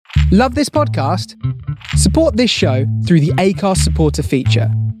Love this podcast? Support this show through the Acast supporter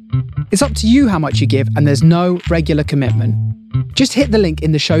feature. It's up to you how much you give, and there's no regular commitment. Just hit the link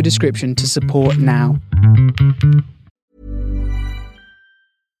in the show description to support now.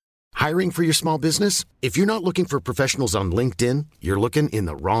 Hiring for your small business? If you're not looking for professionals on LinkedIn, you're looking in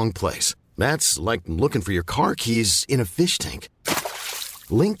the wrong place. That's like looking for your car keys in a fish tank.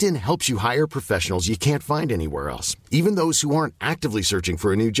 LinkedIn helps you hire professionals you can't find anywhere else, even those who aren't actively searching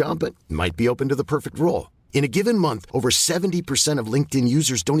for a new job but might be open to the perfect role. In a given month, over 70% of LinkedIn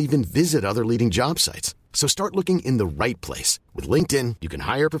users don't even visit other leading job sites. So start looking in the right place. With LinkedIn, you can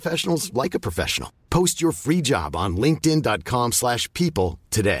hire professionals like a professional. Post your free job on linkedin.com/people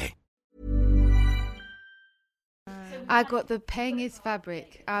today. I got the Pengis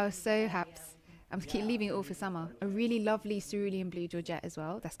fabric. I was so happy. I'm keep leaving it all for summer. A really lovely cerulean blue georgette as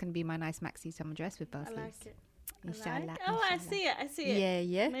well. That's going to be my nice maxi summer dress with bell sleeves. I like it. Inshallah. Oh, I see it. I see it.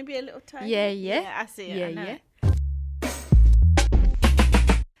 Yeah. Maybe a little tiny. Yeah. I see it. Yeah, I know yeah. it.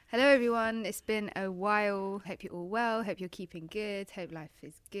 Hello, everyone. It's been a while. Hope you're all well. Hope you're keeping good. Hope life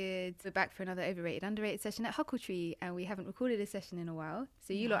is good. We're back for another overrated, underrated session at Huckletree, and we haven't recorded a session in a while.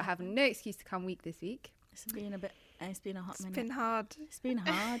 So you lot have no excuse to come week this week. It's been a hot minute. It's been hard. It's been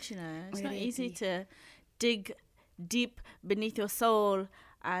hard, you know. It's not Really? easy to dig deep beneath your soul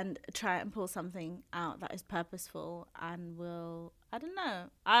and try and pull something out that is purposeful and will, I don't know.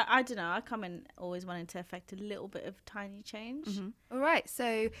 I don't know. I come in always wanting to affect a little bit of tiny change. Mm-hmm. All right,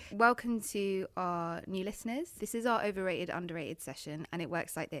 so welcome to our new listeners. This is our overrated, underrated session, and it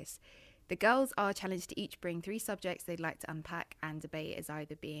works like this. The girls are challenged to each bring 3 subjects they'd like to unpack and debate as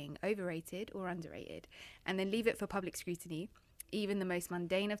either being overrated or underrated, and then leave it for public scrutiny. Even the most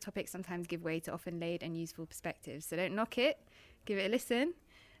mundane of topics sometimes give way to often laid and useful perspectives. So don't knock it, give it a listen.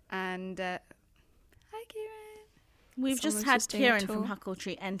 And hi, Kieran. We've just Someone's had just doing a Kieran tour. from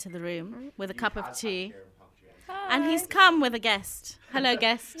Huckletree enter the room with a cup of tea. And he's come with a guest. Hello,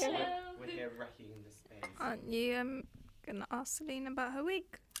 guest. We're here wrecking the space. Aren't you going to ask Celine about her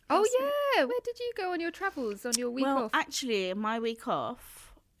week? Oh, yeah. Where did you go on your travels, on your week Well, off? actually, my week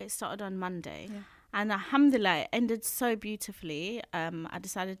off, it started on Monday. Yeah. And alhamdulillah, it ended so beautifully. I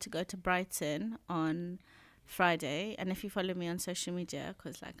decided to go to Brighton on Friday. And if you follow me on social media,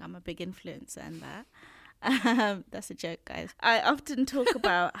 because like I'm a big influencer and that, that's a joke, guys. I often talk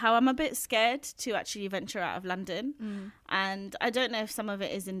about how I'm a bit scared to actually venture out of London. And I don't know if some of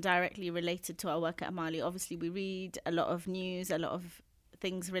it is indirectly related to our work at Amaliah. Obviously, we read a lot of news, a lot of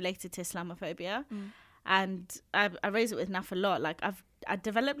things related to Islamophobia. And I raise it with Naf a lot. Like I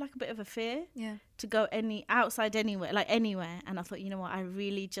developed like a bit of a fear to go outside anywhere. And I thought, you know what, I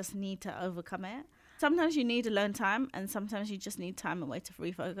really just need to overcome it. Sometimes you need alone time, and sometimes you just need time away to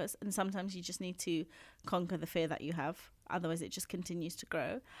refocus, and sometimes you just need to conquer the fear that you have. Otherwise, it just continues to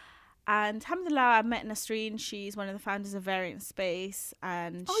grow. And alhamdulillah, I met Nasreen. She's one of the founders of Variant Space,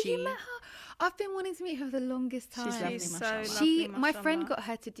 and you met her? I've been wanting to meet her for the longest time. She's lovely, She's mashallah. so lovely, My friend mashallah. got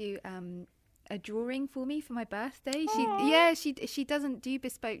her to do a drawing for me for my birthday. Aww. She doesn't do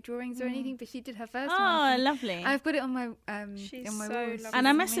bespoke drawings or anything, but she did her first Oh, one. lovely. I've got it on my She's on my so walls. lovely. And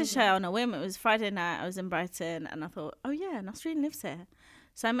I She's messaged her on a whim. It was Friday night. I was in Brighton, and I thought, oh yeah, Nasreen lives here.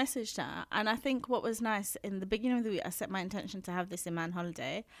 So I messaged her, and I think what was nice, in the beginning of the week, I set my intention to have this Iman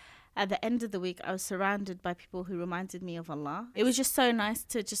holiday. At the end of the week, I was surrounded by people who reminded me of Allah. It was just so nice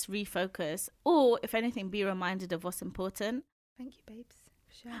to just refocus, or if anything, be reminded of what's important. Thank you, babes.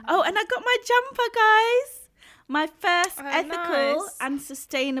 for sharing Oh, that. and I got my jumper, guys. My first Oh, ethical nice. and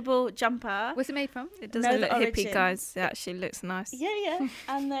sustainable jumper. What's it made from? It doesn't No, look the hippie, origin. guys. It actually looks nice. Yeah.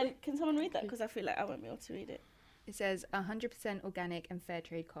 And then, can someone read that? Because I feel like I won't be able to read it. It says 100% organic and fair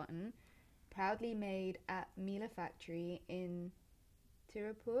trade cotton, proudly made at Mila Factory in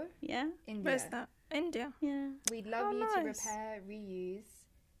Tirupur, Yeah? India. Where's that? India. Yeah. We'd love Oh, you to nice. repair, reuse,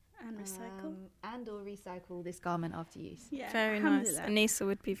 And recycle. and or recycle this garment after use. Yeah. Very nice. Alhamdulillah. Anissa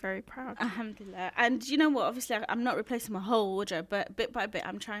would be very proud. Alhamdulillah. And you know what? Obviously, I'm not replacing my whole wardrobe, but bit by bit,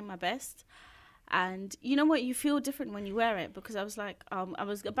 I'm trying my best. And you know what? You feel different when you wear it, because I was like, I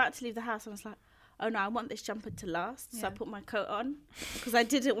was about to leave the house, and I was like, oh no, I want this jumper to last. So I put my coat on because I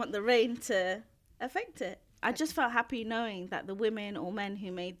didn't want the rain to affect it. I just felt happy knowing that the women or men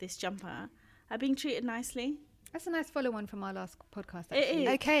who made this jumper are being treated nicely. That's a nice follow-on from our last podcast, It actually.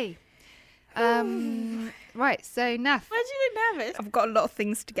 is. Okay. Right, so Naf. Why do you look nervous? I've got a lot of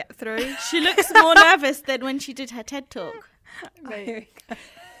things to get through. She looks more nervous than when she did her TED Talk. Right.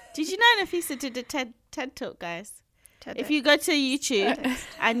 Did you know Nafisa did a TED Talk, guys? If you go to YouTube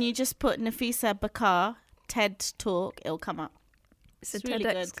and you just put Nafisa Bakar TED Talk, it'll come up. It's a It's really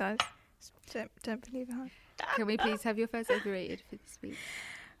TEDx, good. guys. Don't believe her. Can we please have your first overrated for this week?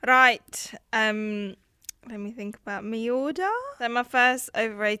 Right. Let me think about my order. So my first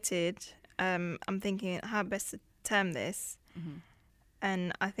overrated, I'm thinking how best to term this.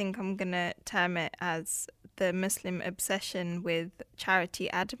 And I think I'm going to term it as the Muslim obsession with charity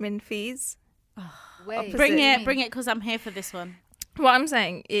admin fees. Wait, Bring Opposite. it, because I'm here for this one. What I'm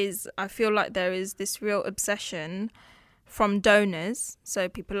saying is I feel like there is this real obsession from donors, so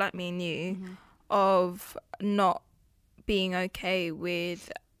people like me and you, of not being okay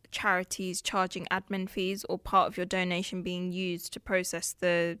with charities charging admin fees or part of your donation being used to process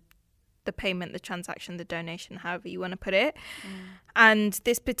the payment, the transaction, the donation, however you want to put it. And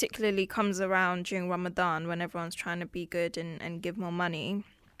this particularly comes around during Ramadan when everyone's trying to be good and give more money.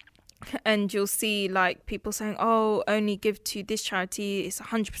 And you'll see like people saying, oh, only give to this charity, it's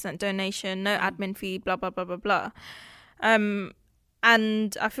 100% donation, no admin fee, blah, blah, blah, blah, blah.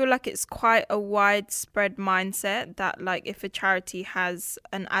 And I feel like it's quite a widespread mindset that like if a charity has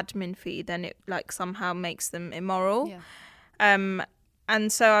an admin fee, then it like somehow makes them immoral. Yeah.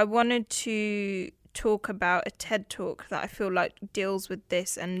 And so I wanted to talk about a TED talk that I feel like deals with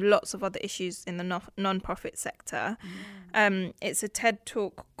this and lots of other issues in the non-profit sector. It's a TED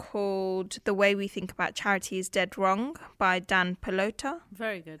talk called The Way We Think About Charity is Dead Wrong by Dan Pelota.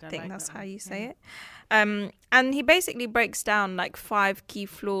 Very good. I think that's how you say it. it. And he basically breaks down like 5 key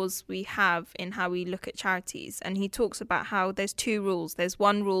flaws we have in how we look at charities. And he talks about how there's 2 rules. There's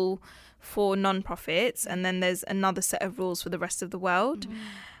one rule for non-profits and then there's another set of rules for the rest of the world.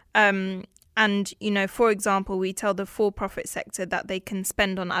 And, you know, for example, we tell the for-profit sector that they can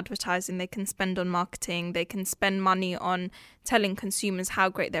spend on advertising, they can spend on marketing, they can spend money on telling consumers how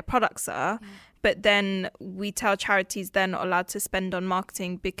great their products are. But then we tell charities they're not allowed to spend on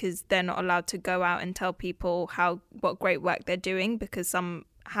marketing because they're not allowed to go out and tell people what great work they're doing because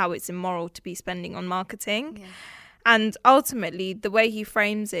somehow it's immoral to be spending on marketing. Yeah. And ultimately, the way he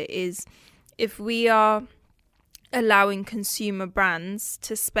frames it is if we are allowing consumer brands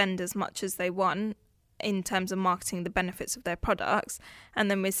to spend as much as they want in terms of marketing the benefits of their products, and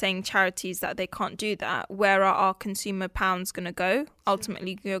then we're saying charities that they can't do that, where are our consumer pounds going to go?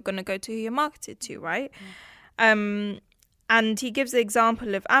 Ultimately, you're going to go to who you're marketed to, right? And he gives the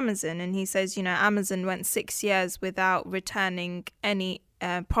example of Amazon, and he says, you know, Amazon went 6 years without returning any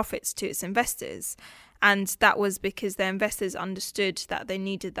profits to its investors. And that was because their investors understood that they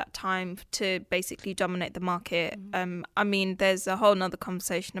needed that time to basically dominate the market. I mean, there's a whole nother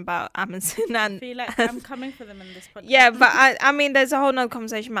conversation about Amazon. And I feel like I'm coming for them in this podcast. yeah, but I mean, there's a whole nother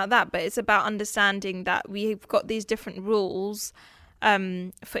conversation about that. But it's about understanding that we've got these different rules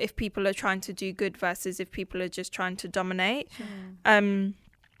for if people are trying to do good versus if people are just trying to dominate. And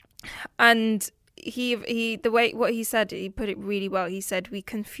what he said, he put it really well. He said we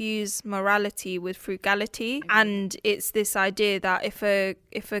confuse morality with frugality, and it's this idea that if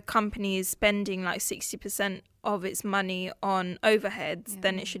a company is spending like 60% of its money on overheads,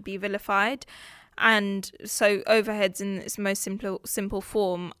 then it should be vilified. And so overheads in its most simple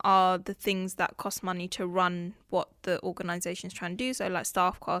form are the things that cost money to run what the organisation is trying to do. So like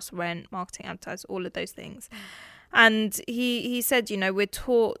staff costs, rent, marketing, advertising, all of those things. And he said, you know, we're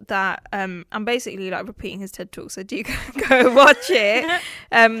taught that, I'm basically like repeating his TED talk, so do go watch it.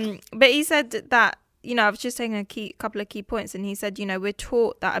 But he said that, you know, I was just taking a couple of key points, and he said, you know, we're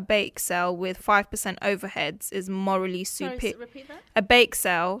taught that a bake sale with 5% overheads is morally superior. Repeat that? A bake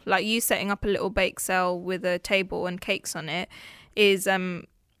sale, like you setting up a little bake sale with a table and cakes on it, is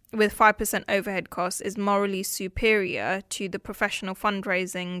with 5% overhead costs is morally superior to the professional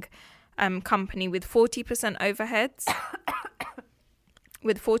fundraising company with 40% overheads.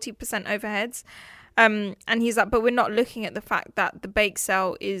 And he's like, but we're not looking at the fact that the bake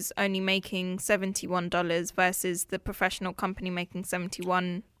sale is only making $71 versus the professional company making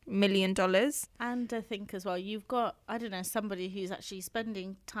 $71 million. And I think as well, you've got, I don't know, somebody who's actually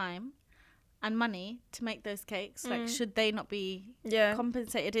spending time and money to make those cakes. Like, should they not be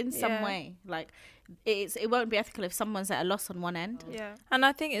compensated in some way? Like, it won't be ethical if someone's at a loss on one end. Yeah. And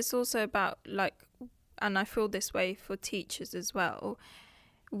I think it's also about, like, and I feel this way for teachers as well,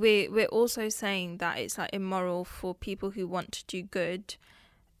 we're also saying that it's like immoral for people who want to do good.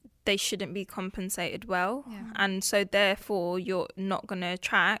 They shouldn't be compensated well. And so therefore you're not going to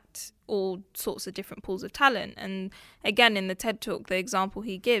attract all sorts of different pools of talent. And again, in the TED Talk, the example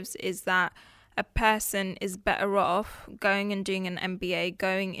he gives is that a person is better off going and doing an MBA,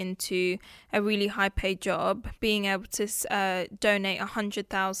 going into a really high paid job, being able to donate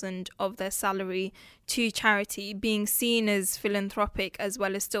 100,000 of their salary to charity, being seen as philanthropic as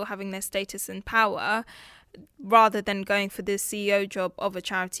well as still having their status and power, rather than going for the CEO job of a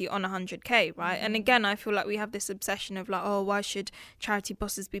charity on 100k, right? And again, I feel like we have this obsession of like, oh, why should charity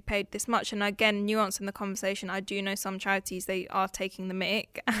bosses be paid this much? And again, nuance in the conversation, I do know some charities, they are taking the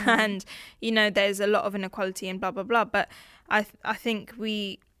mick and, you know, there's a lot of inequality and blah, blah, blah. But I think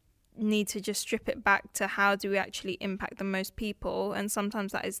we need to just strip it back to how do we actually impact the most people, and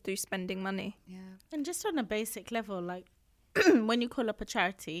sometimes that is through spending money. And just on a basic level, like when you call up a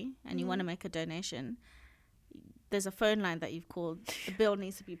charity and you want to make a donation, there's a phone line that you've called, the bill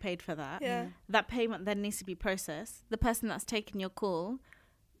needs to be paid for that. That payment then needs to be processed. The person that's taken your call,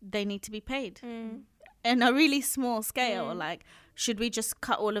 they need to be paid in a really small scale. Like, should we just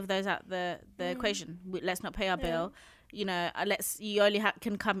cut all of those out the equation? Let's not pay our bill. You know, you only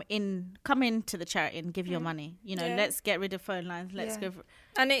can come into the charity and give your money. You know, let's get rid of phone lines. Let's go.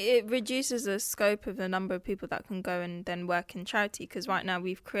 And it reduces the scope of the number of people that can go and then work in charity, because right now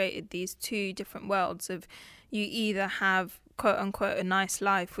we've created these two different worlds of you either have quote unquote a nice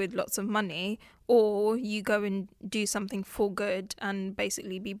life with lots of money, or you go and do something for good and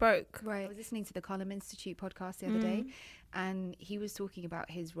basically be broke. Right. I was listening to the Column Institute podcast the other day, and he was talking about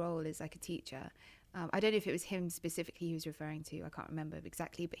his role as like a teacher. I don't know if it was him specifically he was referring to, I can't remember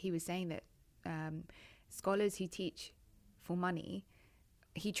exactly, but he was saying that scholars who teach for money,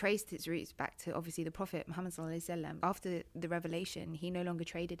 he traced its roots back to obviously the Prophet Muhammad sallallahu alaihi wasallam. After the revelation, he no longer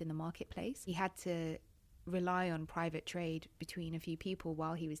traded in the marketplace. He had to rely on private trade between a few people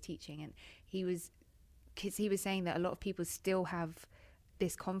while he was teaching, and he was saying that a lot of people still have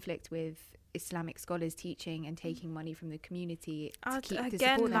this conflict with Islamic scholars teaching and taking money from the community to support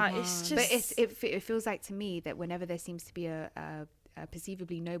them. Like, it's just... But it feels like to me that whenever there seems to be a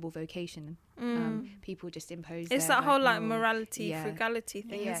perceivably noble vocation, people just impose it's their, that whole like frugality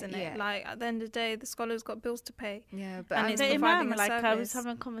thing, isn't it? Like, at the end of the day, the scholars got bills to pay. But and it's the providing imam, a like, service. I was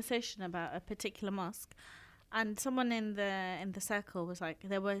having a conversation about a particular mosque, and someone in the circle was like,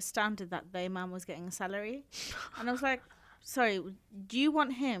 they were astounded that the imam was getting a salary. And I was like, sorry, do you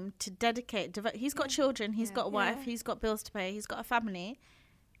want him to he's got children, he's got a wife, he's got bills to pay, he's got a family.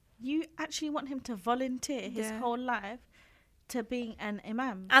 You actually want him to volunteer his whole life to being an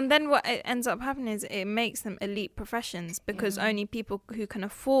imam? And then what it ends up happening is it makes them elite professions, because only people who can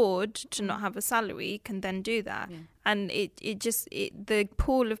afford to not have a salary can then do that. And the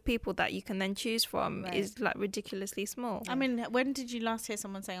pool of people that you can then choose from is like ridiculously small. I mean, when did you last hear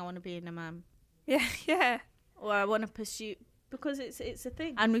someone saying, I want to be an imam? Yeah. Or I want to pursue, because it's a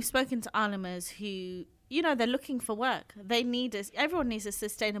thing. And we've spoken to alimas who, you know, they're looking for work. Everyone needs a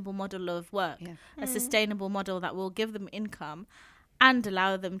sustainable model of work, a sustainable model that will give them income and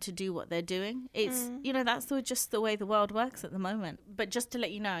allow them to do what they're doing. It's, you know, that's just the way the world works at the moment. But just to let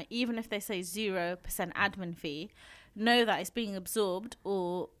you know, even if they say 0% admin fee, know that it's being absorbed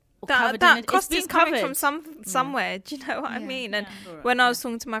or that cost is coming from somewhere. Do you know what I mean? And when I was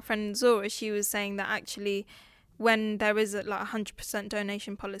talking to my friend Zora, she was saying that actually when there is a 100%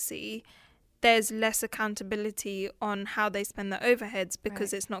 donation policy, there's less accountability on how they spend their overheads,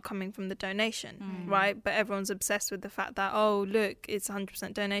 because it's not coming from the donation, right? But everyone's obsessed with the fact that, oh, look, it's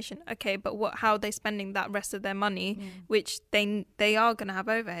 100% donation. Okay, but how are they spending that rest of their money, which they are going to have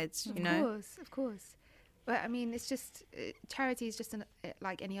overheads, you know? Of course. But I mean, it's just charity is just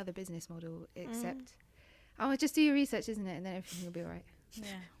like any other business model, except just do your research, isn't it? And then everything will be all right.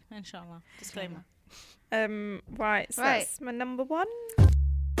 Yeah, inshallah. Disclaimer. Right. That's my number one.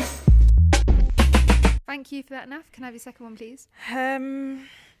 Thank you for that, Naf. Can I have your second one, please?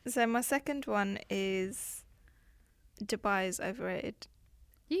 So my second one is Dubai is overrated.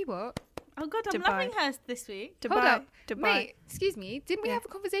 You what? Oh God, I'm loving her this week. Hold up, Dubai. Mate, excuse me. Didn't we have a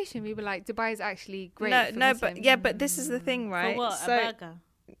conversation? We were like, Dubai is actually great. But this is the thing, right? For what? So, a burger.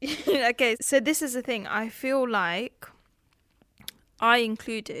 Okay, so this is the thing. I feel like I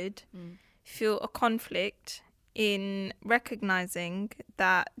included feel a conflict in recognizing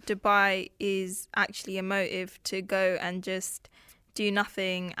that Dubai is actually a motive to go and just do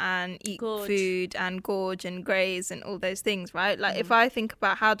nothing and eat food and gorge and graze and all those things, right? Like if I think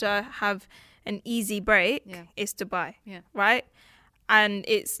about how do I have an easy break, it's Dubai, right? And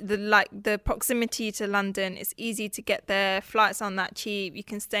it's the proximity to London. It's easy to get there. Flights aren't that cheap. You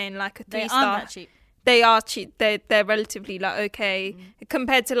can stay in like a 3-star. They aren't that cheap. They are cheap. They're relatively like okay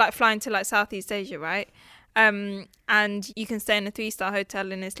compared to like flying to like Southeast Asia, right? And you can stay in a 3-star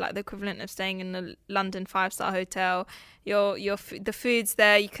hotel, and it's like the equivalent of staying in a London 5-star hotel. The food's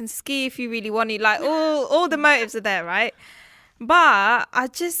there. You can ski if you really want to. Like all the motives are there, right? But I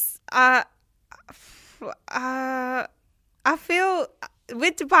just I feel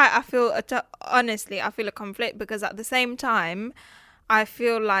with Dubai, honestly I feel a conflict, because at the same time I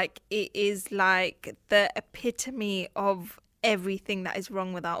feel like it is like the epitome of everything that is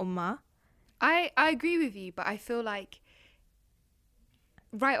wrong with our ummah. I agree with you, but I feel like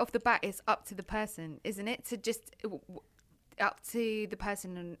right off the bat, it's up to the person, isn't it? To just up to the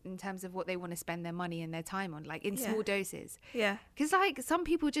person in terms of what they want to spend their money and their time on, like in small doses. Yeah. Because like some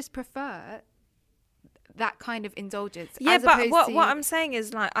people just prefer that kind of indulgence. Yeah, as but opposed to, what I'm saying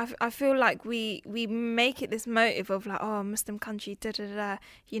is like I feel like we make it this motive of like, oh, Muslim country, da da da,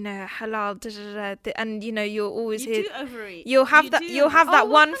 you know, halal, da da da, and you know you'll always hear. Do overeat. You'll have that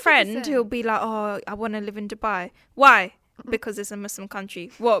one 100%. friend who'll be like, oh, I want to live in Dubai. Why? Because it's a Muslim country.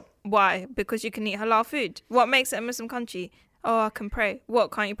 What? Why? Because you can eat halal food. What makes it a Muslim country? Oh, I can pray.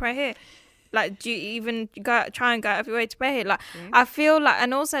 What? Can't you pray here? Like, do you even try and go out of your way to pray here? Like, I feel like,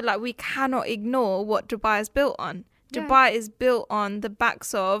 and also like we cannot ignore what Dubai is built on. Dubai is built on the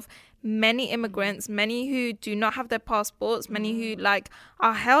backs of many immigrants, many who do not have their passports, many who like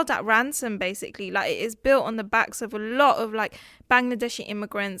are held at ransom basically. Like, it is built on the backs of a lot of like Bangladeshi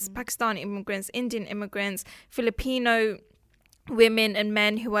immigrants, Pakistani immigrants, Indian immigrants, Filipino women and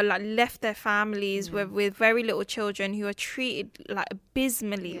men who are like left their families with very little children, who are treated like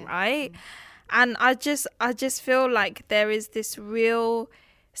abysmally, right? And I just feel like there is this real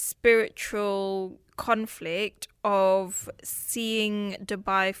spiritual conflict of seeing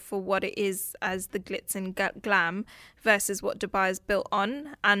Dubai for what it is as the glitz and glam versus what Dubai is built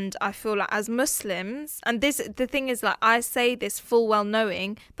on. And I feel like as Muslims, and the thing is, like, I say this full well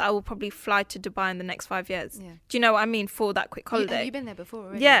knowing that I will probably fly to Dubai in the next 5 years. Do you know what I mean? For that quick holiday. Have you been there before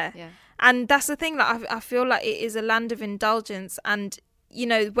already? Yeah. And that's the thing, like I feel like it is a land of indulgence. And you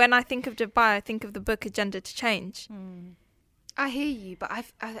know, when I think of Dubai, I think of the book Agenda to Change. I hear you, but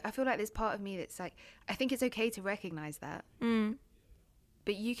I feel like there's part of me that's like, I think it's okay to recognize that.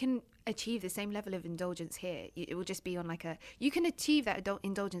 But you can achieve the same level of indulgence here. It will just be on like you can achieve that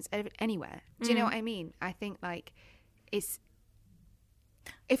indulgence anywhere. Do you know what I mean? I think like it's,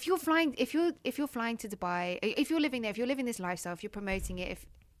 if you're flying to Dubai, if you're living there, if you're living this lifestyle, if you're promoting it,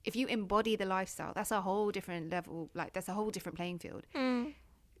 if you embody the lifestyle, that's a whole different level. Like, that's a whole different playing field.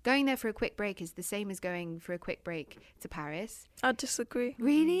 Going there for a quick break is the same as going for a quick break to Paris. I disagree.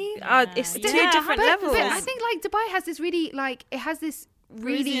 Really? It's two different levels. But I think like Dubai has this really like, it has this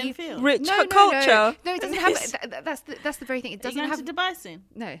really rich culture. No, it doesn't have. That's the very thing. It doesn't have. Are you going to Dubai soon?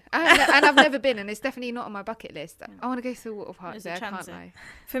 No, and I've never been, and it's definitely not on my bucket list. I want to go through Water Park there. I can't lie.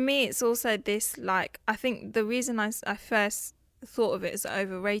 For me, it's also this like, I think the reason I first thought of it as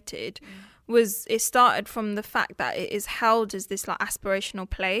overrated was it started from the fact that it is held as this like aspirational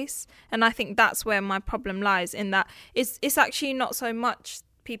place, and I think that's where my problem lies, in that it's actually not so much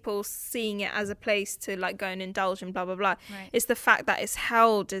people seeing it as a place to like go and indulge and blah blah blah. It's the fact that it's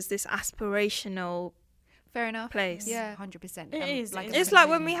held as this aspirational fair enough place. 100%. It is. It's like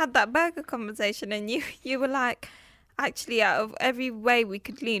when we had that burger conversation and you were like, actually, out of every way we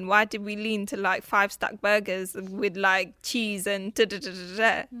could lean, why did we lean to like 5-stack burgers with like cheese and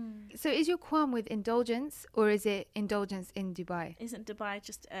da-da-da-da-da? So is your qualm with indulgence, or is it indulgence in Dubai? Isn't Dubai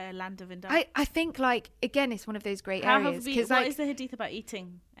just a land of indulgence? I think like, again, it's one of those great How areas. what Like, is the hadith about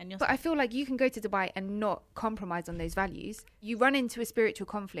eating? But I feel like you can go to Dubai and not compromise on those values. You run into a spiritual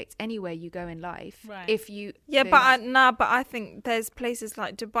conflict anywhere you go in life. Right. If you but I think there's places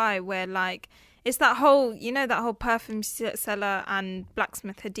like Dubai where like, it's that whole, you know, that whole perfume seller and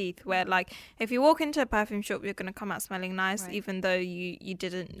blacksmith hadith where like, if you walk into a perfume shop, you're going to come out smelling nice, even though you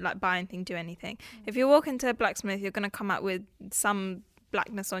didn't like buy anything, do anything. If you walk into a blacksmith, you're going to come out with some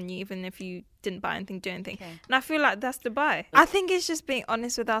blackness on you, even if you didn't buy anything, do anything. And I feel like that's Dubai. I think it's just being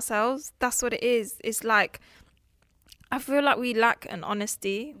honest with ourselves. That's what it is. It's like, I feel like we lack an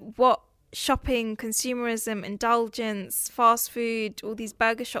honesty. What shopping, consumerism, indulgence, fast food, all these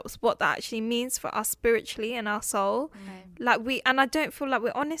burger shops, what that actually means for us spiritually and our soul. Like and I don't feel like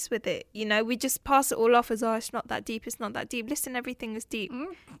we're honest with it, you know. We just pass it all off as, oh, it's not that deep, it's not that deep. Listen, everything is deep.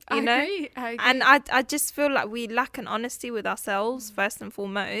 I agree. And I just feel like we lack an honesty with ourselves first and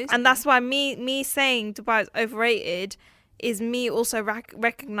foremost. And that's why me saying Dubai is overrated is me also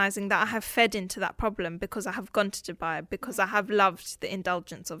recognizing that I have fed into that problem, because I have gone to Dubai, because I have loved the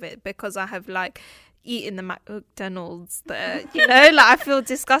indulgence of it, because I have like eaten the McDonald's, you know, like I feel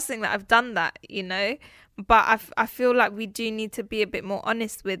disgusting that I've done that, you know. But I feel like we do need to be a bit more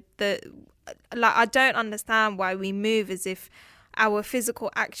honest with like, I don't understand why we move as if our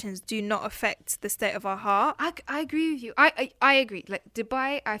physical actions do not affect the state of our heart. I agree with you. I agree. Like,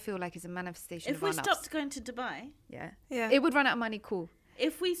 Dubai, I feel like is a manifestation of our nafs. If we stopped going to Dubai, it would run out of money. Cool.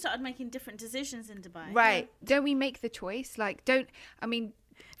 If we started making different decisions in Dubai, right? Don't we make the choice? Like,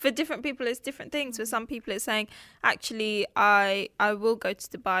 For different people, it's different things. For some people, it's saying, actually, I will go to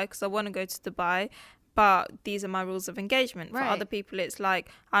Dubai because I want to go to Dubai, but these are my rules of engagement. Right. For other people, it's like,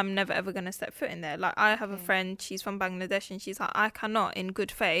 I'm never ever going to step foot in there. Like, I have a friend, she's from Bangladesh, and she's like, I cannot, in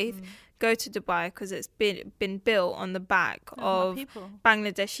good faith, go to Dubai because it's been built on the back of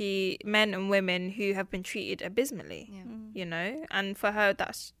Bangladeshi men and women who have been treated abysmally, you know? And for her,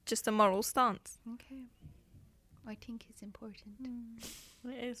 that's just a moral stance. Okay. I think it's important.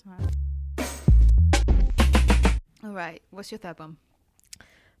 It is, man. All right. What's your third one?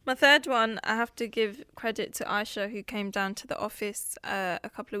 My third one, I have to give credit to Aisha, who came down to the office a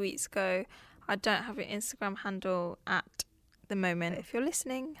couple of weeks ago. I don't have an Instagram handle at the moment. If you're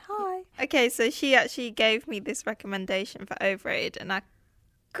listening, hi. Okay, so she actually gave me this recommendation for Overrated, and I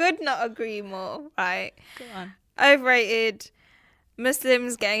could not agree more, right? Go on. Overrated.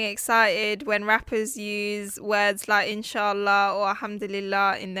 Muslims getting excited when rappers use words like inshallah or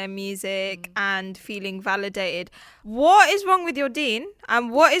alhamdulillah in their music and feeling validated. What is wrong with your deen and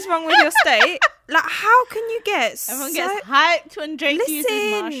what is wrong with your state? Like, how can you get Everyone gets hyped when Drake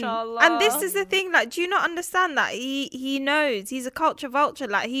uses mashallah. And this is the thing, like, do you not understand that he knows, he's a culture vulture,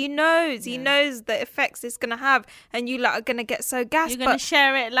 like, he knows the effects it's gonna have, and you like are gonna get so gassed. You're gonna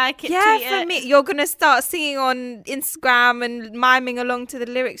share it, like it, yeah, tweet for it. me, you're gonna start singing on Instagram and miming along to the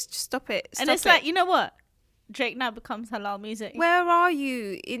lyrics. Just stop it. And it's like, you know what? Drake now becomes halal music. Where are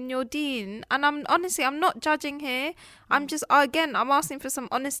you in your deen? And I'm not judging here. I'm just, again, I'm asking for some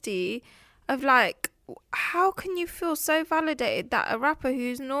honesty of like, how can you feel so validated that a rapper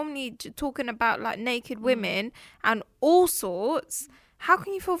who's normally talking about like naked women and all sorts, how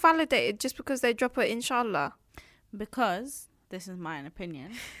can you feel validated just because they drop it inshallah? Because, this is my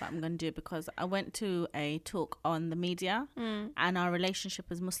opinion, but I'm going to do it because I went to a talk on the media and our relationship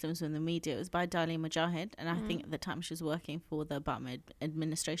as Muslims with the media. It was by Darlene Mujahid, and I think at the time she was working for the Obama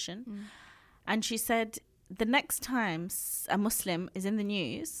administration. And she said, the next time a Muslim is in the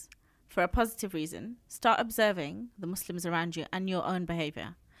news for a positive reason, start observing the Muslims around you and your own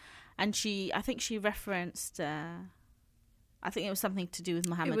behavior. And I think she referenced, I think it was something to do with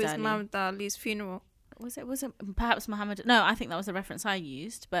Muhammad Ali. It was Muhammad Ali's funeral. Was it perhaps Muhammad? No, I think that was the reference I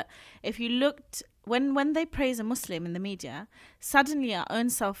used. But if you looked, when they praise a Muslim in the media, suddenly our own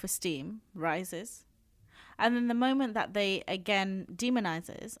self-esteem rises. And then the moment that they again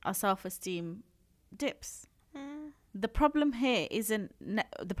demonizes, our self-esteem dips. The problem here isn't,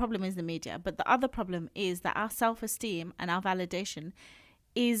 the problem is the media, but the other problem is that our self-esteem and our validation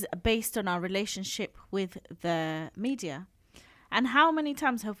is based on our relationship with the media. And how many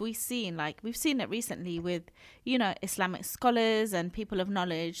times have we seen, like we've seen it recently with, you know, Islamic scholars and people of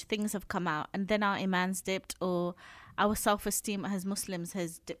knowledge, things have come out and then our iman's dipped or our self-esteem as Muslims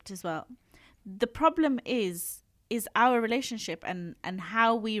has dipped as well. The problem is our relationship and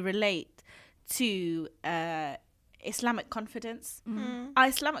how we relate to Islamic confidence. Our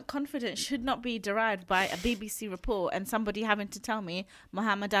Islamic confidence should not be derived by a BBC report and somebody having to tell me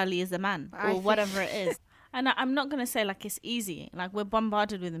Muhammad Ali is a man or whatever it is. And I'm not going to say like it's easy. Like we're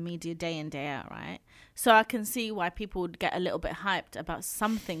bombarded with the media day in, day out, right? So I can see why people would get a little bit hyped about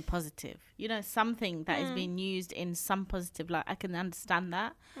something positive. You know, something that is being used in some positive light. I can understand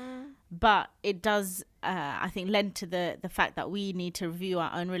that. But it does, I think, lend to the fact that we need to review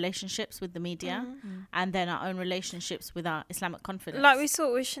our own relationships with the media and then our own relationships with our Islamic confidence. Like we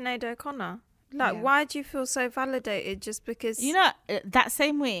saw with Sinead O'Connor. Like, why do you feel so validated just because... You know, that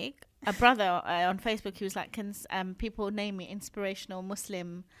same week... A brother on Facebook, he was like, can people name me inspirational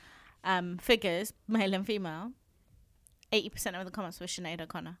Muslim figures, male and female? 80% of the comments were Sinead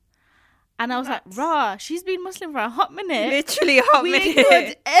O'Connor. And I was like, rah, she's been Muslim for a hot minute. Literally a hot minute. We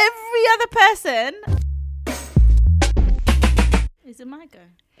ignored every other person. Is it my go?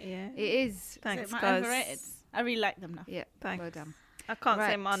 Yeah. It is. Thanks, is it my guys. overrated? I really like them now. Yeah, thanks. well done. I can't say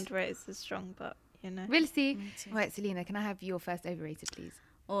Right. my underrated is strong, but, you know. Really, see? Right, Selena, can I have your first overrated, please?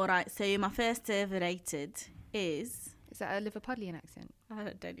 All right, so my first overrated is... Is that a Liverpudlian accent?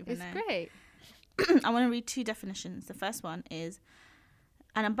 I don't even It's know. great. I want to read two definitions. The first one is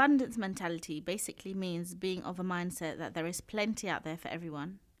an abundance mentality basically means being of a mindset that there is plenty out there for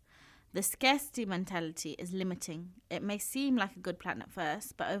everyone. The scarcity mentality is limiting. It may seem like a good plan at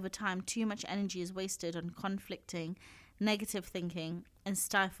first, but over time too much energy is wasted on conflicting, negative thinking and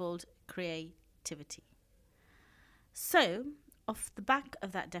stifled creativity. So, off the back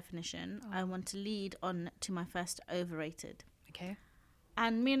of that definition, I want to lead on to my first overrated. Okay.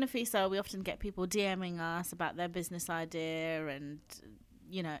 And me and Nafisa, we often get people DMing us about their business idea and,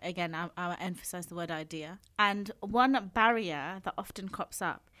 you know, again, I emphasize the word idea. And one barrier that often crops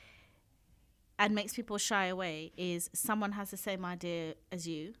up, and makes people shy away is someone has the same idea as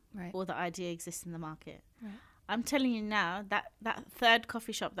you, Right. or the idea exists in the market. Right. I'm telling you now that third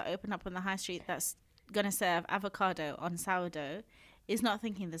coffee shop that opened up on the high street that's going to serve avocado on sourdough is not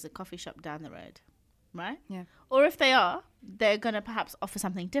thinking there's a coffee shop down the road, right? Yeah. Or if they are, they're going to perhaps offer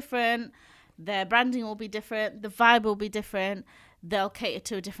something different. Their branding will be different. The vibe will be different. They'll cater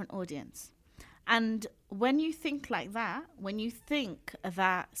to a different audience. And when you think like that, when you think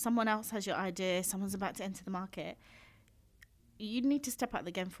that someone else has your idea, someone's about to enter the market, you need to step out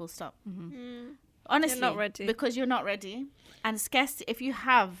the game full stop. Honestly, You're not ready. because you're not ready. And scarcity, if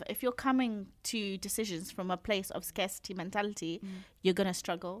you're coming to decisions from a place of scarcity mentality, you're going to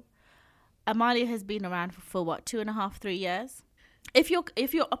struggle. Amalia has been around for what, 2.5, 3 years? If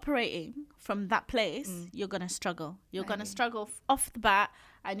you're operating from that place, you're going to struggle. You're going to struggle off the bat,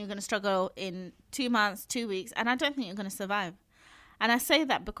 and you're going to struggle in 2 months, 2 weeks, and I don't think you're going to survive. And I say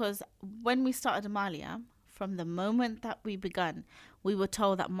that because when we started Amalia, from the moment that we begun, we were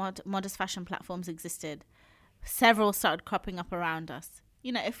told that modest fashion platforms existed. Several started cropping up around us.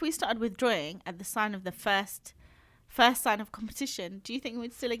 You know, if we started withdrawing at the sign of the first sign of competition, do you think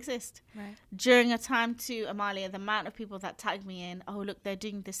we'd still exist? Right. During a time to Amalia, the amount of people that tag me in, oh, look, they're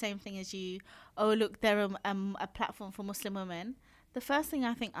doing the same thing as you. Oh, look, they're a platform for Muslim women. The first thing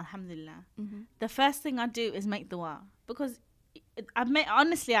I think, alhamdulillah, the first thing I do is make dua. Because I make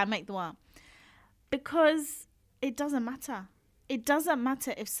dua. Because it doesn't matter. It doesn't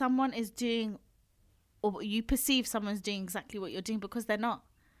matter if someone is doing, or you perceive someone's doing exactly what you're doing, because they're not.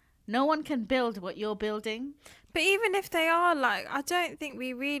 No one can build what you're building. But even if they are, like, I don't think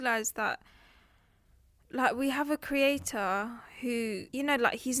we realise that, like, we have a creator who, you know,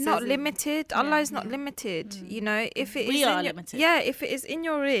 like, he's not limited. Allah is not limited, you know. If it We is are limited. Yeah, if it is in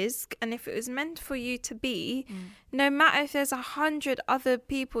your rizq, and if it was meant for you to be, no matter if there's 100 other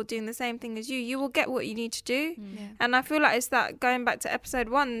people doing the same thing as you will get what you need to do. Yeah. And I feel like it's that, going back to episode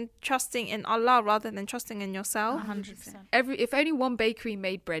 1, trusting in Allah rather than trusting in yourself. 100%. If only one bakery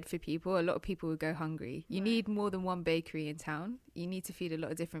made bread for people, a lot of people would go hungry. You need more than one bakery in town. You need to feed a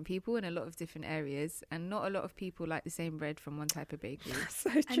lot of different people in a lot of different areas, and not a lot of people like the same bread from one type of bakery. So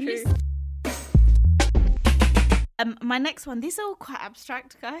And true. my next one, these are all quite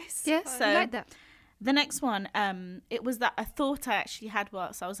abstract, guys. Yes, So I like that. the next one, it was that a thought I actually had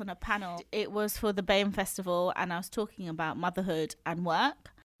whilst I was on a panel. It was for the BAME Festival, and I was talking about motherhood and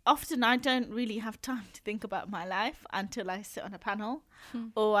work. Often I don't really have time to think about my life until I sit on a panel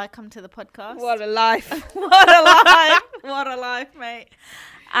or I come to the podcast. What a life. What a life. What a life, mate.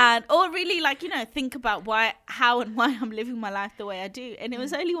 And or really, like, you know, think about how and why I'm living my life the way I do. And it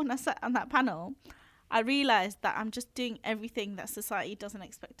was only when I sat on that panel I realised that I'm just doing everything that society doesn't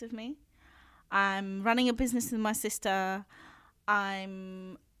expect of me. I'm running a business with my sister.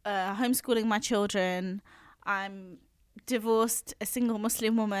 I'm homeschooling my children. I'm divorced, a single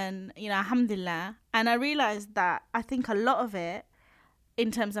Muslim woman, you know, alhamdulillah. And I realised that I think a lot of it,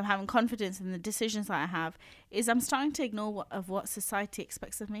 in terms of having confidence in the decisions that I have, is I'm starting to ignore what society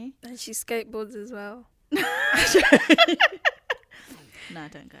expects of me. And she skateboards as well. No,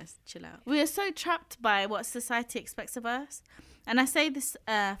 don't, guys. Chill out. We are so trapped by what society expects of us. And I say this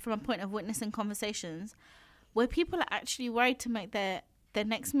from a point of witnessing conversations where people are actually worried to make their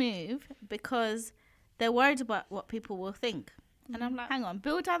next move because they're worried about what people will think. And I'm like, hang on,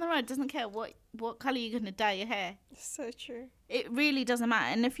 Bill down the road doesn't care what colour you're going to dye your hair. So true. It really doesn't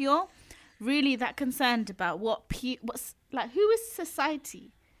matter. And if you're really that concerned about what's like, who is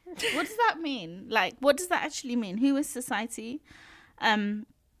society? What does that mean? Like, what does that actually mean? Who is society?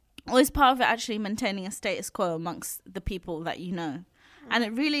 Or is part of it actually maintaining a status quo amongst the people that you know? And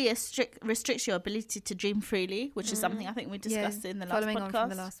it really restricts your ability to dream freely, which is something I think we discussed in the last following podcast. on from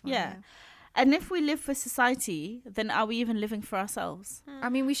the last one, yeah. And if we live for society, then are we even living for ourselves? I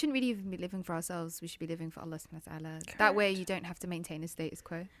mean, we shouldn't really even be living for ourselves. We should be living for Allah subhanahu wa ta'ala. That way you don't have to maintain a status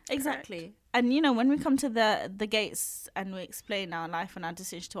quo. Exactly. Correct. And, you know, when we come to the gates and we explain our life and our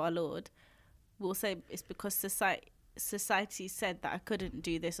decision to our Lord, we'll say it's because society said that I couldn't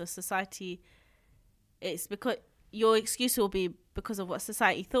do this, or society, it's because your excuse will be because of what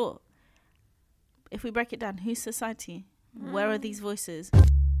society thought. If we break it down, who's society? Where are these voices?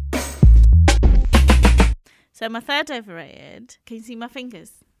 So my third overrated, can you see my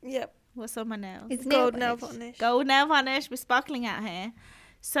fingers? Yep. What's on my nails? It's gold nail varnish. Gold nail varnish. We're sparkling out here.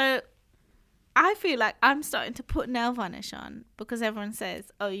 So I feel like I'm starting to put nail varnish on because everyone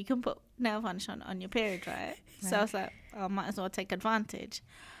says, oh, you can put nail varnish on your period, right? So I was like, oh, I might as well take advantage.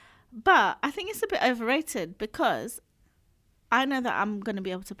 But I think it's a bit overrated because I know that I'm going to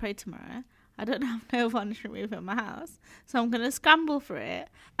be able to pray tomorrow. I don't have nail varnish remover in my house, so I'm going to scramble for it.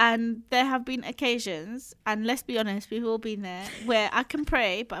 And there have been occasions, and let's be honest, we've all been there, where I can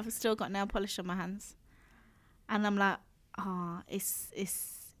pray, but I've still got nail polish on my hands. And I'm like,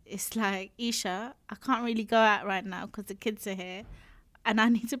 it's like, Isha, I can't really go out right now because the kids are here, and I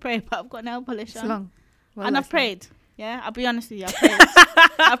need to pray, but I've got nail polish on. Long. Well, and I've prayed. Yeah, I'll be honest with you, I prayed.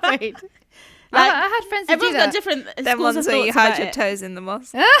 I prayed. Like, I had friends who do that. Everyone's got different schools of thoughts. Them ones where you hide your toes in the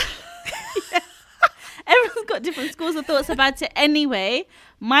mosque. Yeah. Everyone's got different schools of thoughts about it anyway.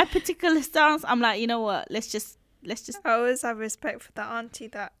 My particular stance, I'm like, you know what? Let's just. I always have respect for that auntie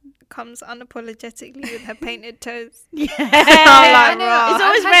that comes unapologetically with her painted toes. Yeah, I'm like, it's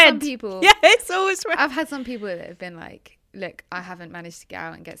always red. People, yeah, it's always red. I've had some people that have been like, look, I haven't managed to get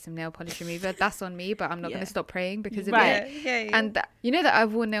out and get some nail polish remover. That's on me, but I'm not going to stop praying because of it. Yeah. And you know that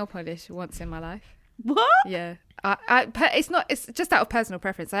I've worn nail polish once in my life. What? Yeah. It's just out of personal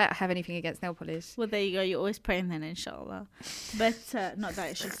preference. I don't have anything against nail polish. Well, there you go. You're always praying then, inshallah. But not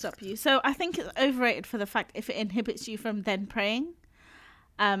that it should stop you. So I think it's overrated for the fact if it inhibits you from then praying.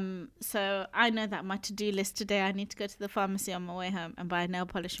 So I know that my to-do list today, I need to go to the pharmacy on my way home and buy a nail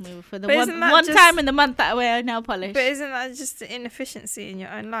polish remover for the one time in the month that I wear nail polish. But isn't that just the inefficiency in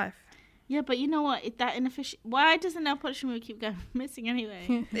your own life? Yeah, but you know what? That inefficient. Why does the nail polish remover keep going missing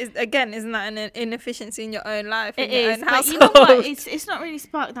anyway? Isn't that an inefficiency in your own life? It in your is. own But household? you know what? It's not really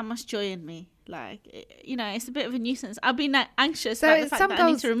sparked that much joy in me. Like, it's a bit of a nuisance. I've been anxious about the fact that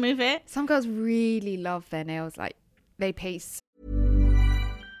I need to remove it. Some girls really love their nails. Like, they paste.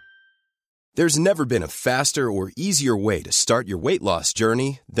 There's never been a faster or easier way to start your weight loss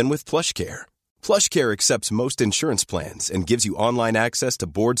journey than with PlushCare. PlushCare accepts most insurance plans and gives you online access to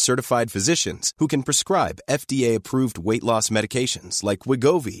board-certified physicians who can prescribe FDA-approved weight loss medications like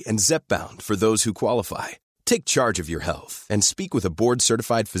Wegovy and Zepbound for those who qualify. Take charge of your health and speak with a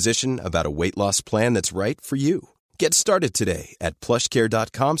board-certified physician about a weight loss plan that's right for you. Get started today at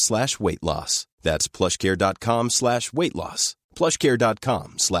plushcare.com/weight-loss. That's plushcare.com/weight-loss.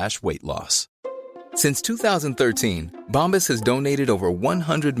 plushcare.com/weight-loss. Since 2013, Bombas has donated over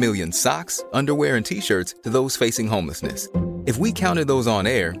 100 million socks, underwear, and T-shirts to those facing homelessness. If we counted those on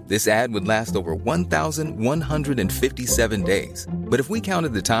air, this ad would last over 1,157 days. But if we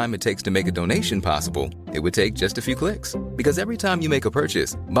counted the time it takes to make a donation possible, it would take just a few clicks. Because every time you make a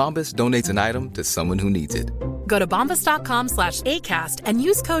purchase, Bombas donates an item to someone who needs it. Go to bombas.com/ACAST and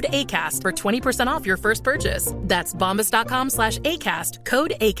use code ACAST for 20% off your first purchase. That's bombas.com/ACAST,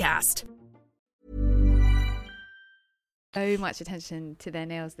 code ACAST. So much attention to their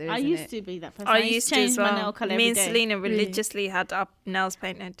nails, though. I used to be that person. I used to change as well. my nail colour Me every and day. Selena religiously had our nails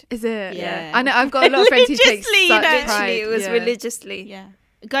painted. Is it? Yeah. I know. I've got a lot of friends who take Religiously, such you know. pride. Literally, it was religiously. Yeah.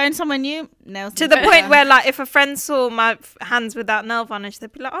 Going somewhere new, nails. To the point where, like, if a friend saw my hands without nail varnish,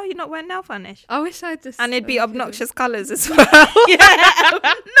 they'd be like, "Oh, you're not wearing nail varnish." I wish I just. And it'd be obnoxious colours as well. yeah,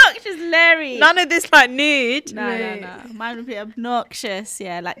 obnoxious, Larry. None of this like nude. No. Mine would be obnoxious.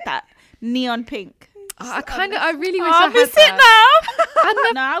 Yeah, like that neon pink. I really wish I I had miss it that. now.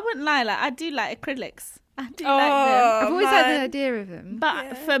 No, I wouldn't lie. Like, I do like acrylics. I do like them. I've always had the idea of them.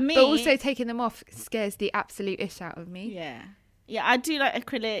 But for me, But also taking them off scares the absolute ish out of me. Yeah, I do like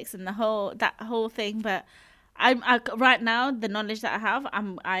acrylics and that whole thing. But I right now, the knowledge that I have,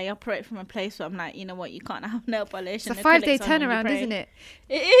 I operate from a place where I'm like, you know what, you can't have nail polish. It's a 5-day turnaround, isn't it?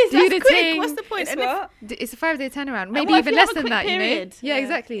 It is. Do That's the quick. thing. What's the point? It's a 5-day turnaround. Maybe what even if you have less a than quick that, period? you know? Yeah,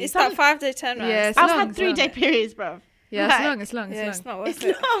 exactly. It's that 5-day turnaround. Yeah, it's I've long, had it's 3-day long. periods, bro. Yeah, it's long. Yeah, it's not worth It's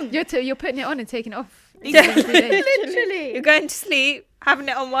it. long. You're putting it on and taking it off. Literally. You're going to sleep, having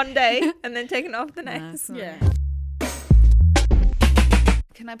it on one day, and then taking it off the next. Yeah.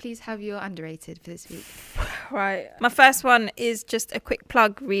 Can I please have your underrated for this week? Right. My first one is just a quick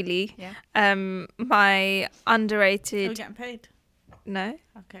plug, really. Yeah. My underrated. Are we getting paid? No.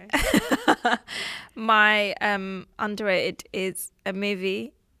 Okay. My underrated is a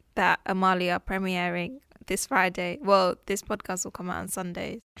movie that Amaliah premiering this Friday. Well, this podcast will come out on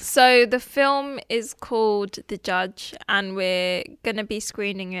Sunday. So the film is called The Judge, and we're going to be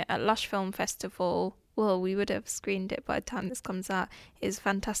screening it at Lush Film Festival. Well, we would have screened it by the time this comes out. It's a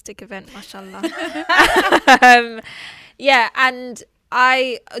fantastic event, mashallah. Yeah, and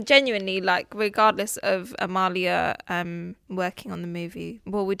I genuinely, like, regardless of Amaliah working on the movie,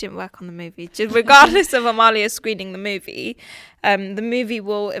 well, we didn't work on the movie, just regardless of Amaliah screening the movie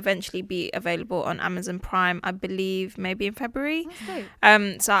will eventually be available on Amazon Prime, I believe, maybe in February.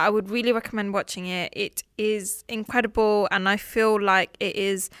 So I would really recommend watching it. It is incredible, and I feel like it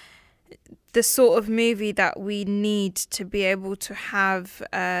is the sort of movie that we need to be able to have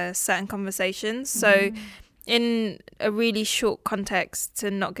certain conversations. So in a really short context,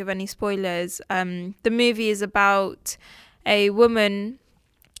 to not give any spoilers, the movie is about a woman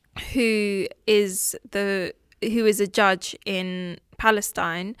who is a judge in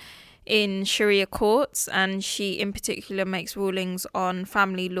Palestine in Sharia courts, and she in particular makes rulings on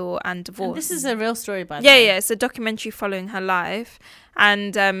family law and divorce. And this is a real story, by the way. Yeah, it's a documentary following her life,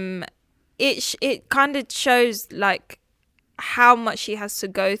 and it kind of shows like how much she has to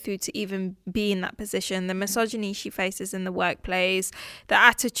go through to even be in that position, the misogyny she faces in the workplace, the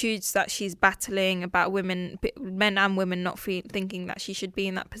attitudes that she's battling about women, men and women, not thinking that she should be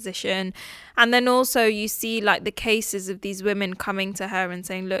in that position. And then also you see like the cases of these women coming to her and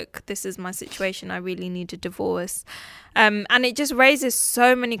saying, look, this is my situation, I really need a divorce. And it just raises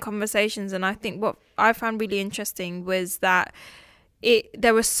so many conversations. And I think what I found really interesting was that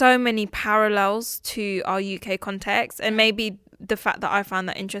there were so many parallels to our UK context, and maybe the fact that I found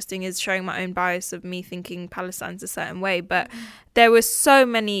that interesting is showing my own bias of me thinking Palestine's a certain way, but there were so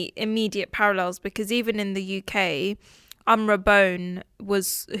many immediate parallels, because even in the UK, Umra Bone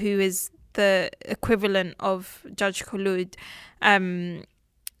who is the equivalent of Judge Khulud,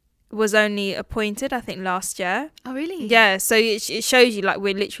 was only appointed, I think, last year. Oh, really? Yeah, so it shows you like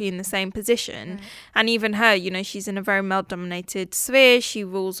we're literally in the same position. Right. And even her, you know, she's in a very male-dominated sphere. She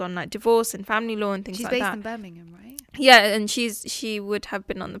rules on like divorce and family law and things like that. She's based in Birmingham, right? Yeah, and she would have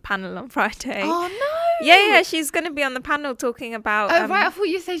been on the panel on Friday. Oh, no! Yeah, she's going to be on the panel talking about... Oh, right, I thought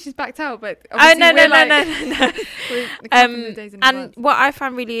you said she's backed out, but... Oh, no. And what I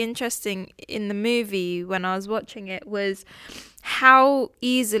found really interesting in the movie when I was watching it was how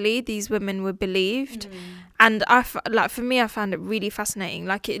easily these women were believed. And for me, I found it really fascinating.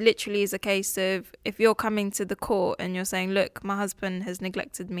 Like, it literally is a case of, if you're coming to the court and you're saying, look, my husband has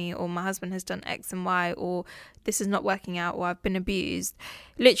neglected me, or my husband has done X and Y, or this is not working out, or I've been abused.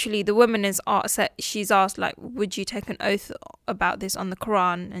 Literally, the woman she's asked, like, would you take an oath about this on the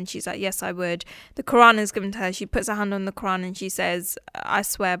Quran? And she's like, yes, I would. The Quran is given to her. She puts her hand on the Quran and she says, I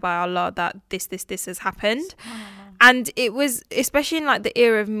swear by Allah that this has happened. And it was, especially in like the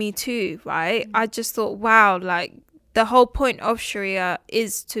era of Me Too, right? I just thought, wow, like the whole point of Sharia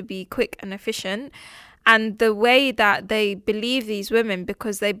is to be quick and efficient. And the way that they believe these women,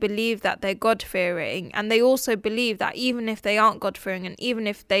 because they believe that they're God-fearing, and they also believe that even if they aren't God-fearing, and even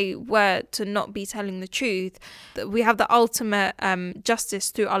if they were to not be telling the truth, that we have the ultimate justice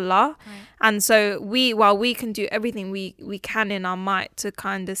through Allah. Right. And so while we can do everything we can in our might to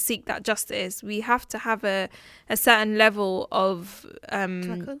kind of seek that justice, we have to have a certain level of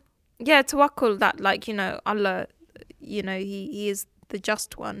tawakkul. Yeah, tawakkul, that like, you know, Allah, you know, he is the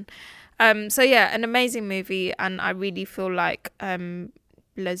just one. So yeah, an amazing movie, and I really feel like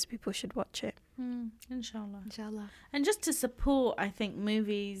loads of people should watch it. Inshallah. And just to support, I think,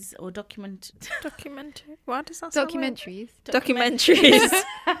 movies or documentary. What does that sound like? Documentaries.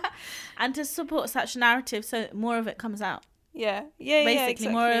 And to support such narratives, so more of it comes out. Yeah, basically, exactly.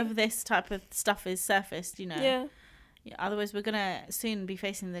 More of this type of stuff is surfaced, you know. Yeah, otherwise, we're gonna soon be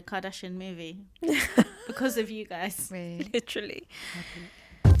facing the Kardashian movie because of you guys. Really? Literally.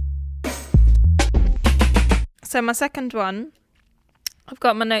 So my second one, I've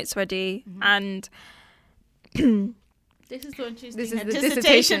got my notes ready, and this is the one she's doing her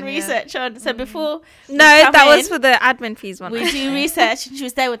dissertation research on. So before, that was for the admin fees one. We do research, and she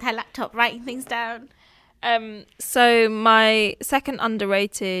was there with her laptop writing things down. So my second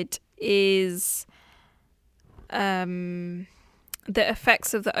underrated is the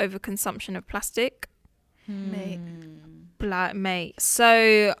effects of the overconsumption of plastic. Mate.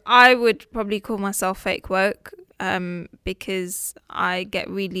 So I would probably call myself fake woke, because I get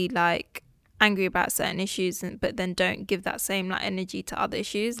really like angry about certain issues, but then don't give that same like energy to other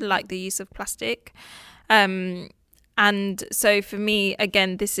issues, like the use of plastic. And so for me,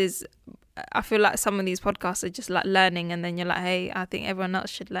 again, I feel like some of these podcasts are just like learning, and then you're like, hey, I think everyone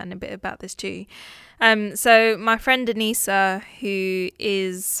else should learn a bit about this too. So my friend Anissa, who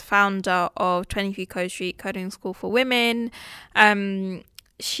is founder of 23 Code Street Coding School for Women,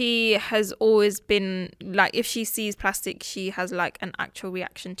 she has always been like, if she sees plastic, she has like an actual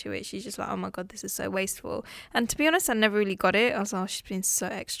reaction to it. She's just like, oh my God, this is so wasteful. And to be honest, I never really got it. I was like, oh, she's been so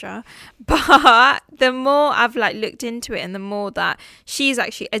extra. But the more I've like looked into it, and the more that she's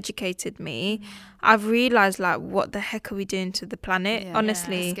actually educated me, I've realized like, what the heck are we doing to the planet?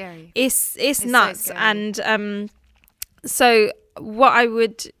 Honestly, it's scary. It's nuts. So scary. And so what I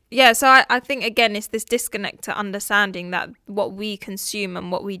would Yeah, so I think, again, it's this disconnect to understanding that what we consume and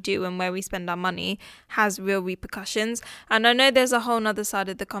what we do and where we spend our money has real repercussions. And I know there's a whole other side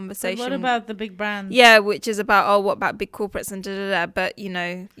of the conversation. But what about the big brands? Yeah, which is about, what about big corporates and da-da-da. But, you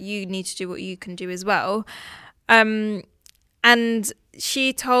need to do what you can do as well. And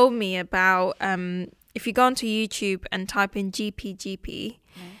she told me about, if you go onto YouTube and type in GPGP,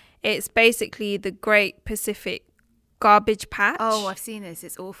 it's basically the Great Pacific Garbage Patch. Oh, I've seen this.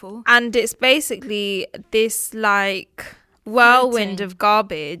 It's awful. And it's basically this whirlwind of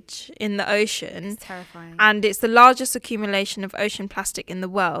garbage in the ocean. It's terrifying. And it's the largest accumulation of ocean plastic in the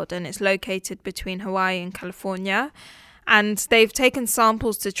world, and it's located between Hawaii and California. And they've taken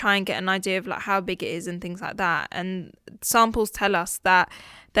samples to try and get an idea of how big it is and things like that. And samples tell us that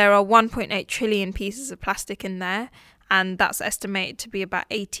there are 1.8 trillion pieces of plastic in there, and that's estimated to be about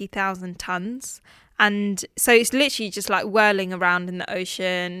 80,000 tons. And so it's literally just whirling around in the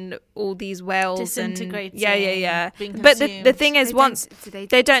ocean, all these whales disintegrating. Yeah. But the thing is,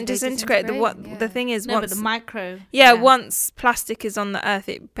 they don't disintegrate. The thing is, but the micro. Once plastic is on the earth,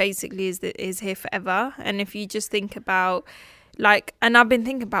 it basically is here forever. And if you just think about and I've been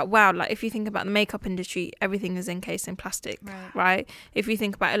thinking about, if you think about the makeup industry, everything is encased in plastic, right? If you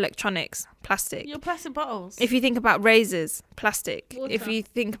think about electronics, plastic. Your plastic bottles. If you think about razors, plastic. Water. If you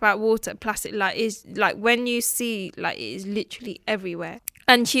think about water, plastic. When you see, it is literally everywhere.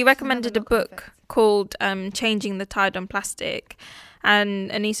 And she recommended a book called Changing the Tide on Plastic. And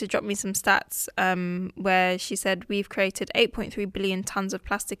Anissa dropped me some stats where she said we've created 8.3 billion tons of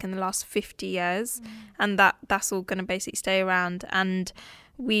plastic in the last 50 years, and that's all going to basically stay around. And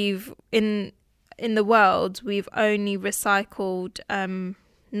we've in the world, we've only recycled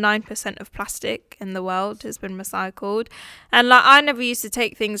 9% of plastic in the world has been recycled. And I never used to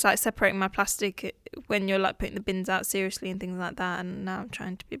take things like separating my plastic when you're putting the bins out seriously and things like that, and now I'm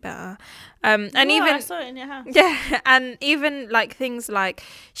trying to be better. I saw it in your house. Yeah, and even things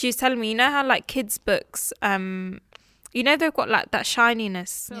she was telling me, how kids' books, they've got that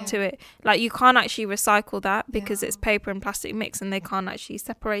shininess to it. You can't actually recycle that because it's paper and plastic mix, and they can't actually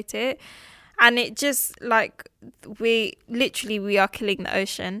separate it. And it just we are killing the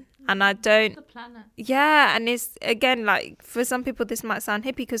ocean. And I don't. The planet. Yeah, and it's again for some people this might sound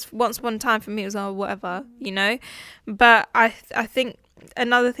hippie, because once upon a time for me it was whatever, But I think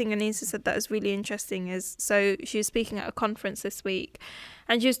another thing Anissa said that is really interesting is, so she was speaking at a conference this week,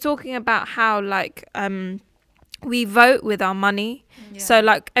 and she was talking about how we vote with our money. Yeah.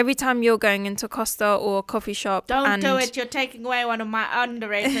 So every time you're going into Costa or a coffee shop, don't do it, you're taking away one of my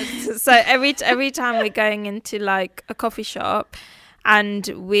underrated. So every time we're going into a coffee shop and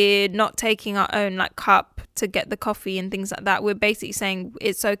we're not taking our own cup to get the coffee and things like that, we're basically saying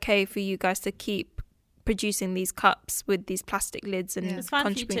it's okay for you guys to keep producing these cups with these plastic lids and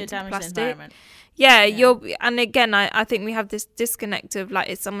contributing to plastic. And again, I think we have this disconnect of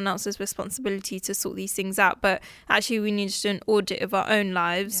it's someone else's responsibility to sort these things out, but actually we need to do an audit of our own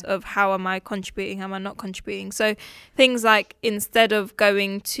lives of how am I contributing, how am I not contributing. So things instead of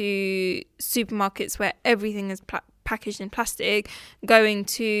going to supermarkets where everything is packaged in plastic, going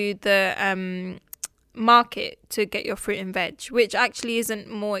to the market to get your fruit and veg, which actually isn't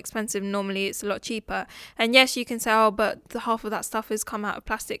more expensive. Normally it's a lot cheaper. And yes, you can say, but the half of that stuff has come out of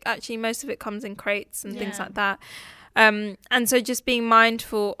plastic. Actually, most of it comes in crates and things like that. And so just being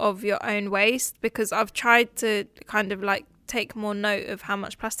mindful of your own waste, because I've tried to kind of take more note of how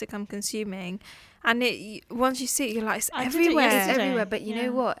much plastic I'm consuming. And once you see it, you're it's everywhere. It's everywhere. But you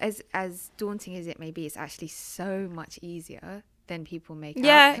know what? As daunting as it may be, it's actually so much easier than people make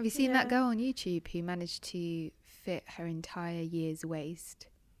out. Have you seen that girl on YouTube who managed to fit her entire year's waste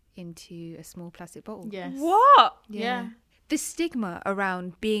into a small plastic bottle? Yes. What? Yeah. The stigma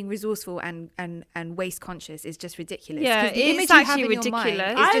around being resourceful and waste conscious is just ridiculous. Yeah, the image it's you actually have in your mind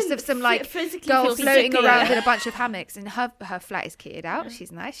ridiculous. is just of some girl floating around in a bunch of hammocks, and her flat is kitted out. Yeah.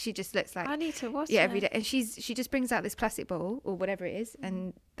 She's nice. She just looks I need to watch it. Every day, and she just brings out this plastic bowl or whatever it is,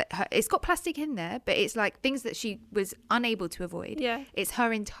 and it's got plastic in there, but it's things that she was unable to avoid. Yeah, it's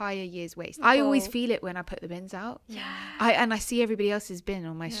her entire year's waste. I always feel it when I put the bins out. Yeah, I see everybody else's bin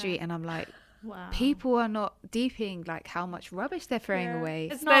on my street, and I'm like, wow, people are not deeping how much rubbish they're throwing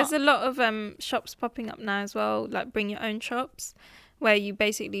away. There's a lot of shops popping up now as well, bring your own shops, where you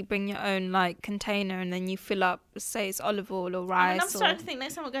basically bring your own like container and then you fill up, say it's olive oil or rice. I'm starting to think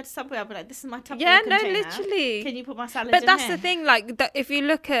next time I go to Subway, I'll be like, this is my Tupperware container. Literally. Can you put my salad But in that's here? the thing, like if you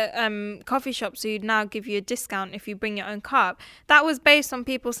look at coffee shops who now give you a discount if you bring your own cup, that was based on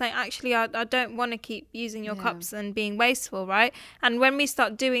people saying, actually, I don't want to keep using your cups and being wasteful, right? And when we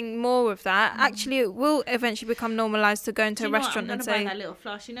start doing more of that, actually it will eventually become normalised to go into a restaurant and say... I'm going to buy that little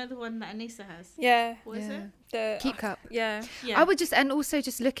flask. You know the one that Anissa has? Yeah. What is it? The Keep cup. Yeah. I would and also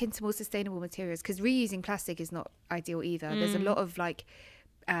just look into more sustainable materials, because reusing plastic is not ideal either. There's a lot of like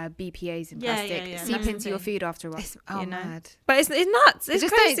BPAs in plastic seep into your food after a while. Mad. But it's nuts. It's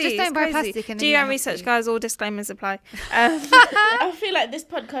just crazy. Just don't buy crazy. plastic. And do your own research, guys. All disclaimers apply. I feel like this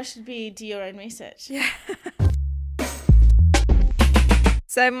podcast should be do your own research. Yeah.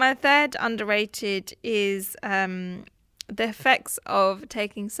 So my third underrated is the effects of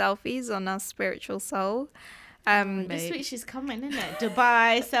taking selfies on our spiritual soul. This week she's coming, isn't it?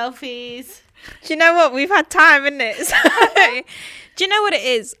 Dubai selfies. Do you know what? We've had time, isn't it? So, do you know what it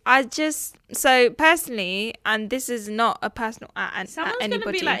is? So personally, and this is not a personal at Someone's anybody.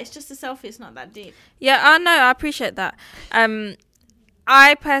 going to be like, it's just a selfie, it's not that deep. Yeah, I know. I appreciate that.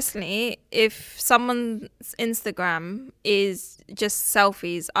 I personally, if someone's Instagram is just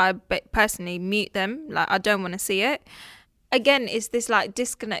selfies, I personally mute them. Like, I don't want to see it. Again, it's this like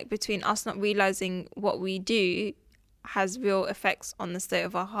disconnect between us not realizing what we do has real effects on the state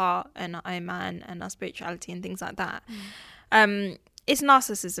of our heart and our iman and our spirituality and things like that. It's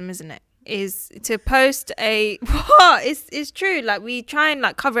narcissism, isn't it? Is to post it's true. Like, we try and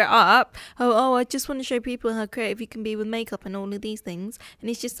like cover it up. Oh, I just want to show people how creative you can be with makeup and all of these things, and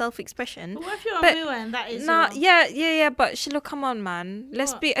it's just self-expression. But what if you're on Mua and that is yeah, but Shiloh, come on, man.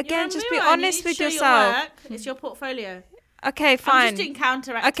 Let's be just be honest with yourself. It's your portfolio. Okay, fine. I'm just doing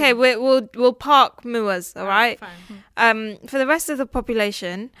counteracting. Okay, we'll park Muas, all right? Fine. For the rest of the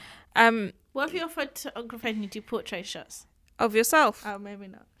population, what if you're a photographer and you do portrait shots of yourself? Oh, maybe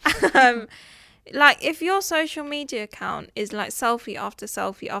not. Like, if your social media account is like selfie after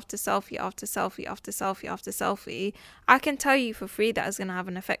selfie after selfie after selfie after selfie after selfie, I can tell you for free that is going to have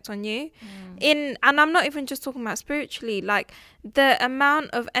an effect on you. And I'm not even just talking about spiritually. Like, the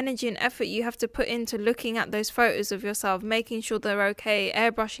amount of energy and effort you have to put into looking at those photos of yourself, making sure they're okay,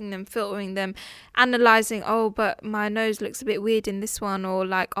 airbrushing them, filtering them, analysing, oh, but my nose looks a bit weird in this one, or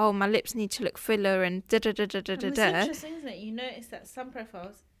like, oh, my lips need to look fuller, and da-da-da-da-da-da-da. It's interesting, isn't it? You notice that some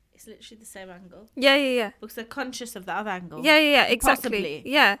profiles, it's literally the same angle. Yeah. Because they're conscious of the other angle. Yeah, exactly. Possibly.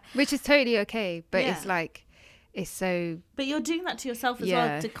 Yeah. Which is totally okay, but it's like, it's so... But you're doing that to yourself as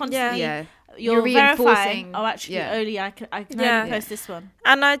well, to constantly... Yeah. You're reinforcing... verifying, only I can only post this one.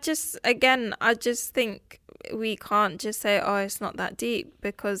 And I just think we can't just say, oh, it's not that deep,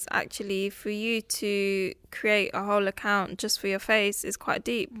 because actually for you to create a whole account just for your face is quite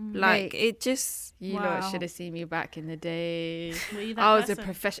deep. Like, it just... You lot should have seen me back in the day. Were you that I was person? a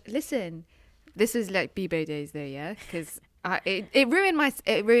professional... Listen, this was like Bebo days though, yeah? Because... it ruined my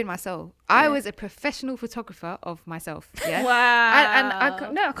soul. Yeah. I was a professional photographer of myself. Yeah. Wow.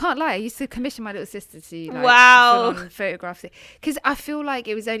 I can't lie. I used to commission my little sister to like wow full on photographs, because I feel like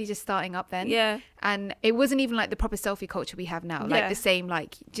it was only just starting up then. Yeah. And it wasn't even like the proper selfie culture we have now. Like the same,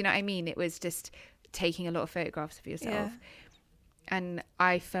 like, do you know what I mean? It was just taking a lot of photographs of yourself. Yeah. And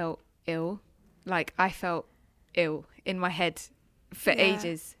I felt ill. Like, I felt ill in my head for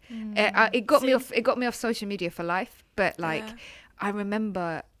ages. It got me off social media for life. But like, I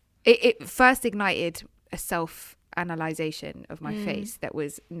remember it first ignited a self-analyzation of my face that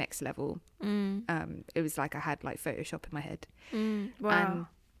was next level. It was like I had like Photoshop in my head. Wow.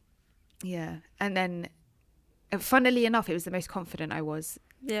 And then funnily enough, it was the most confident I was,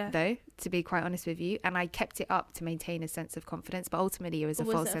 though, to be quite honest with you. And I kept it up to maintain a sense of confidence, but ultimately it was a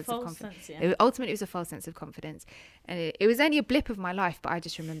false sense of confidence. Ultimately it was a false sense of confidence. And it was only a blip of my life, but I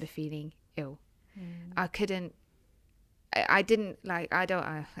just remember feeling ill.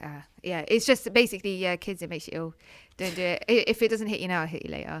 It's just basically, kids, it makes you ill. Don't do it. If it doesn't hit you now, it'll hit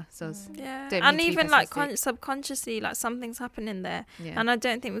you later. So and even like subconsciously, like, something's happening there, and I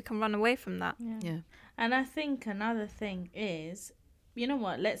don't think we can run away from that. And I think another thing is, you know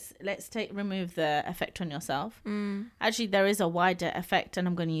what, let's remove the effect on yourself. Actually, there is a wider effect, and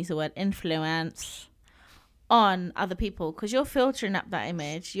I'm going to use the word influence on other people, because you're filtering up that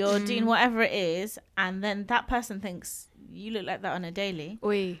image, you're doing whatever it is, and then that person thinks you look like that on a daily.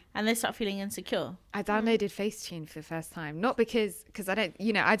 And they start feeling insecure. I downloaded Facetune for the first time, not because I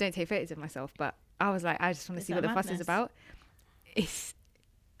don't take photos of myself, but I was like, I just want to see what the fuss is about. It's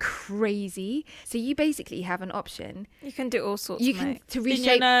crazy. So you basically have an option. You can do all sorts. You can to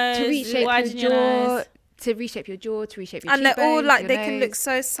reshape your jaw, to reshape your jaw, to reshape your and they're all cheekbones, like your they can look nose.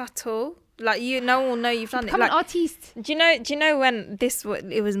 so subtle. Like no one will know you've done it. Become Like, an artiste. do you know when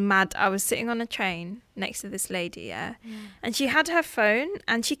it was mad? I was sitting on a train next to this lady, and she had her phone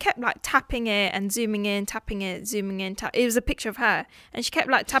and she kept like tapping it and zooming in, tapping it, zooming in. It was a picture of her, and she kept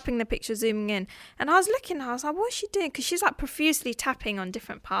like tapping the picture, zooming in. And I was looking, I was like, what's she doing? Because she's like profusely tapping on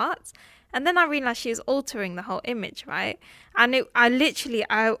different parts. And then I realised she was altering the whole image, right? And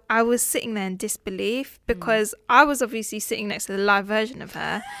I was sitting there in disbelief because I was obviously sitting next to the live version of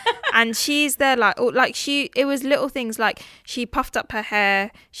her. And she's there it was little things like she puffed up her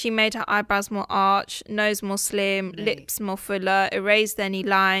hair, she made her eyebrows more arched, nose more slim, lips more fuller, erased any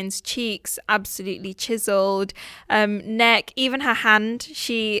lines, cheeks absolutely chiseled, neck, even her hand,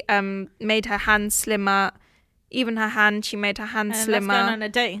 she made her hand slimmer. Even her hand, she made her hand slimmer. That's going on a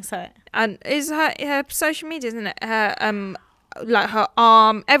dating site. And is her social media, isn't it? Her like her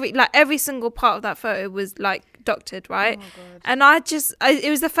arm, every single part of that photo was like doctored, right? Oh God. And it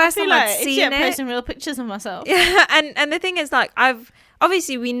was the first time I'd seen it. Posting real pictures of myself. Yeah, and the thing is, like,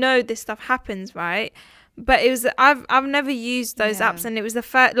 obviously we know this stuff happens, right? But I've never used those apps, and it was the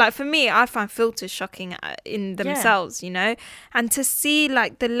first, like, for me, I find filters shocking in themselves, you know, and to see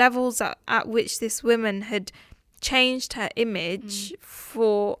like the levels at which this woman had changed her image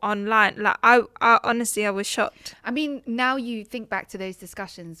for online, like I honestly, I was shocked. I mean, now you think back to those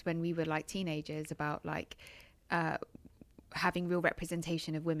discussions when we were like teenagers about like having real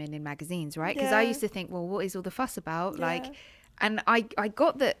representation of women in magazines, right? Because I used to think, well, what is all the fuss about? Like, and I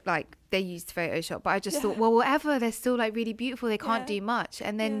got that like they used Photoshop, but I just thought, well, whatever, they're still like really beautiful, they can't do much.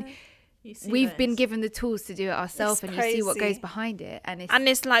 And then we've been given the tools to do it ourselves, and you see what goes behind it, and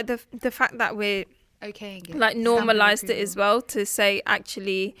it's like the fact that we're like normalized it as well, to say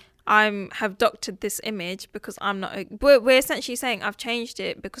actually have doctored this image because I'm not. We're essentially saying I've changed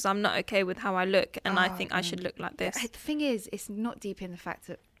it because I'm not okay with how I look, and I think I should look like this. The thing is, it's not deep in the fact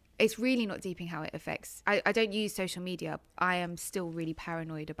that it's really not deep in how it affects. I don't use social media. I am still really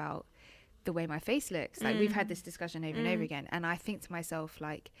paranoid about the way my face looks. Like we've had this discussion over and over again, and I think to myself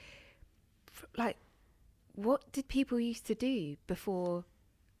like, what did people used to do before?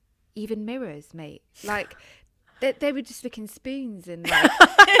 Even mirrors, mate. Like they were just looking spoons and like,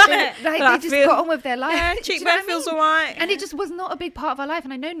 they just got on with their life. Yeah, cheekbone feels alright. And it just was not a big part of our life.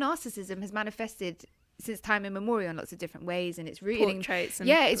 And I know narcissism has manifested since time immemorial in lots of different ways, and it's rooted in traits.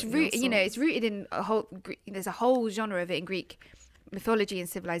 It's rooted in a whole. There's a whole genre of it in Greek mythology and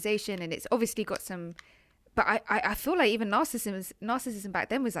civilization, and it's obviously got some. But I feel like even narcissism back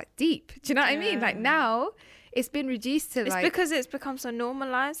then was like deep. Do you know what I mean? Like now. It's been reduced to it's because it's become so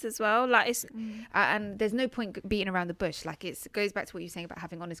normalized as well. Like it's and there's no point beating around the bush. Like it goes back to what you're saying about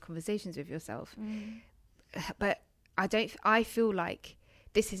having honest conversations with yourself. But I feel like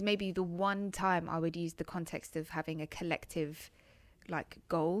this is maybe the one time I would use the context of having a collective like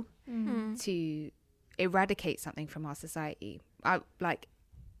goal to eradicate something from our society.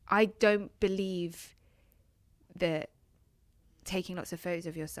 I don't believe that taking lots of photos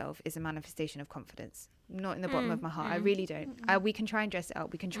of yourself is a manifestation of confidence. Not in the bottom of my heart. I really don't. We can try and dress it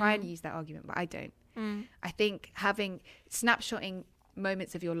up. We can try and use that argument, but I don't. I think having snapshotting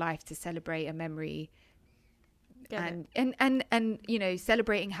moments of your life to celebrate a memory and you know,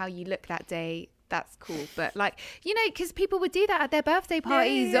 celebrating how you look that day, that's cool. But like, you know, because people would do that at their birthday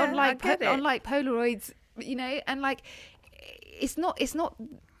parties on like Polaroids, you know, and like it's not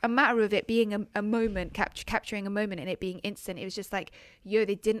a matter of it being a moment, capturing a moment and it being instant. It was just like, they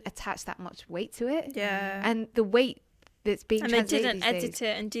didn't attach that much weight to it. Yeah. And the weight that's being translated, and they didn't edit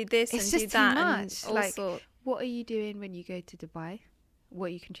it and do this it's and just do that. too much. And like, what are you doing when you go to Dubai? What are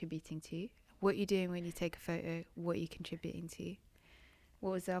you contributing to? What are you doing when you take a photo? What are you contributing to?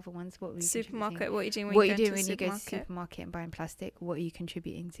 What was the other ones? What were you supermarket? What are you doing when you go to the supermarket and buying plastic? What are you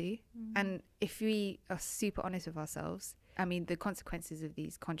contributing to? And if we are super honest with ourselves, I mean, the consequences of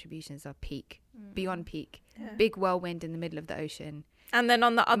these contributions are beyond peak. Big whirlwind in the middle of the ocean. And then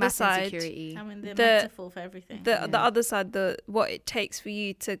on the other side, insecurity. I mean, the metaphor for everything. The other side, what it takes for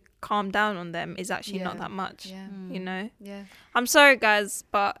you to calm down on them is actually not that much. Yeah. You know. Yeah. I'm sorry, guys,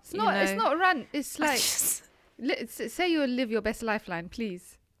 but it's not a rant. It's like say you live your best lifeline,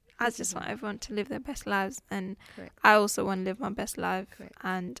 please. I just want everyone to live their best lives, and I also want to live my best life.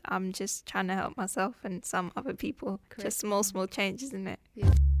 And I'm just trying to help myself and some other people. Just small changes in it.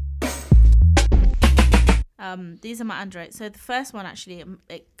 Yeah. These are my underrated. So the first one actually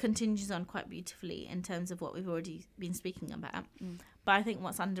it continues on quite beautifully in terms of what we've already been speaking about. But I think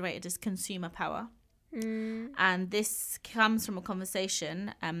what's underrated is consumer power. And this comes from a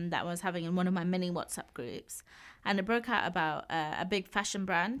conversation that I was having in one of my mini WhatsApp groups, and it broke out about a big fashion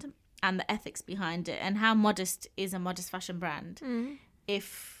brand and the ethics behind it, and how modest is a modest fashion brand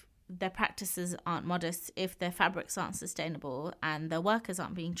if their practices aren't modest, if their fabrics aren't sustainable, and their workers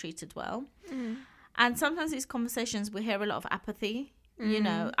aren't being treated well. And sometimes these conversations, we hear a lot of apathy. You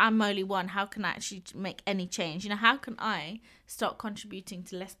know, I'm only one. How can I actually make any change? You know, how can I start contributing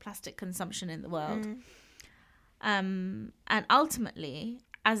to less plastic consumption in the world? And ultimately,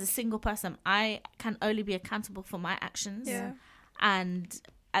 as a single person, I can only be accountable for my actions. Yeah. And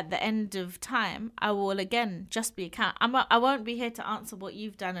at the end of time, I will again just be I won't be here to answer what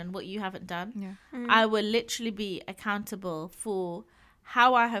you've done and what you haven't done. I will literally be accountable for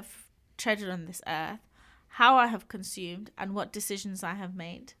how I have treaded on this earth, how I have consumed, and what decisions I have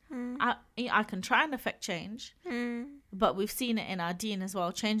made. I can try and affect change, but we've seen it in our deen as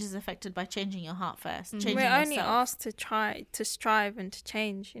well. Change is affected by changing your heart first. Changing We're only yourself. asked to try, to strive, and to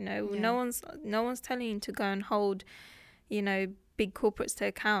change. You know, no one's telling you to go and hold, you know, big corporates to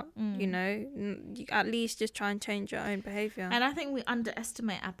account. You know, you at least just try and change your own behavior. And I think we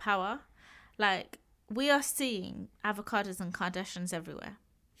underestimate our power. Like, we are seeing avocados and Kardashians everywhere.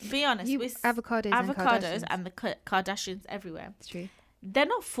 Be honest, avocados and the Kardashians everywhere. It's true. They're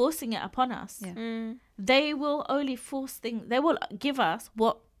not forcing it upon us. They will only force things. They will give us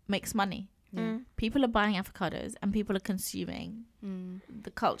what makes money. People are buying avocados and people are consuming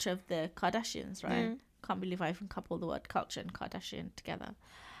the culture of the Kardashians, right? Can't believe I even coupled the word culture and Kardashian together.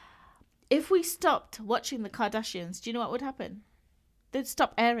 If we stopped watching the Kardashians, do you know what would happen? They'd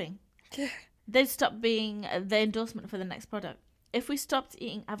stop airing. They'd stop being the endorsement for the next product. If we stopped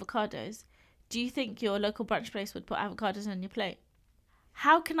eating avocados, do you think your local brunch place would put avocados on your plate?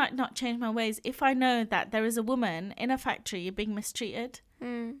 How can I not change my ways if I know that there is a woman in a factory being mistreated?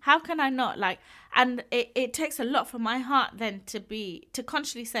 How can I not, like, and it takes a lot from my heart then to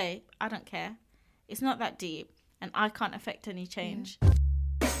consciously say, I don't care. It's not that deep and I can't affect any change.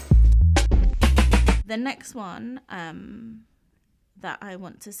 The next one that I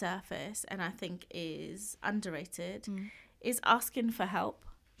want to surface and I think is underrated is asking for help.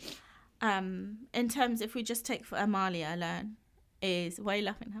 In terms, if we just take for Amaliah alone, why are you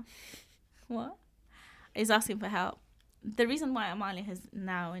laughing now? What? Is asking for help. The reason why Amaliah has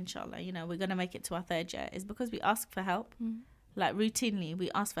now, inshallah, you know, we're going to make it to our 3rd year is because we ask for help. Like, routinely, we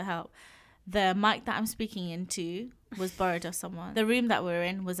ask for help. The mic that I'm speaking into was borrowed off someone. The room that we're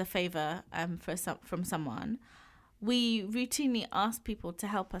in was a favour from someone. We routinely ask people to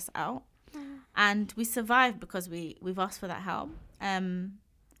help us out. And we survive because we've asked for that help.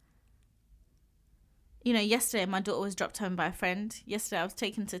 You know, yesterday my daughter was dropped home by a friend. Yesterday I was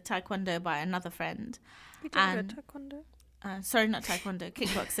taken to taekwondo by another friend. You didn't go taekwondo? Sorry, not taekwondo,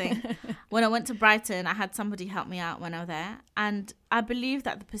 kickboxing. When I went to Brighton, I had somebody help me out when I was there. And I believe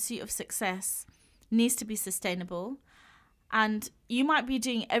that the pursuit of success needs to be sustainable. And you might be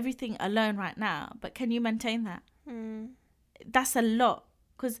doing everything alone right now, but can you maintain that? That's a lot.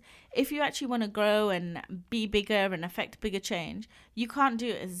 Because if you actually want to grow and be bigger and affect bigger change, you can't do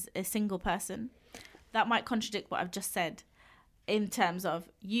it as a single person. That might contradict what I've just said in terms of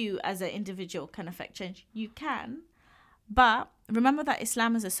you as an individual can affect change. You can, but remember that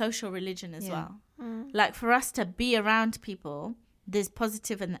Islam is a social religion as well. Like, for us to be around people, there's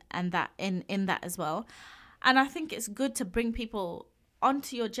positive and that in that as well. And I think it's good to bring people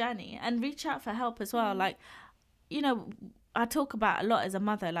onto your journey and reach out for help as well. Like, you know, I talk about a lot as a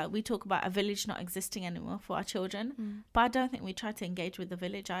mother, like we talk about a village not existing anymore for our children, but I don't think we try to engage with the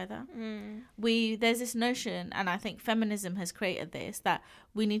village either. There's this notion, and I think feminism has created this, that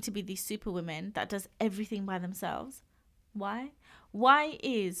we need to be these super women that does everything by themselves. Why? Why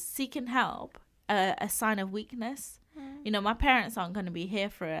is seeking help a sign of weakness? You know, my parents aren't going to be here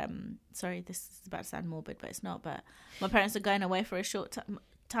for, sorry, this is about to sound morbid, but it's not, but my parents are going away for a short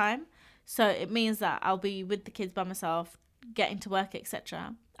time. So it means that I'll be with the kids by myself, getting to work,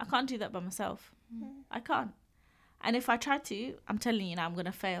 etc. I can't do that by myself. I can't. And if I try to, I'm telling you now, I'm going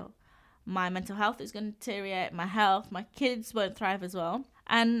to fail. My mental health is going to deteriorate, my health, my kids won't thrive as well.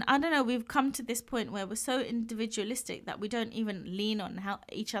 And I don't know, we've come to this point where we're so individualistic that we don't even lean on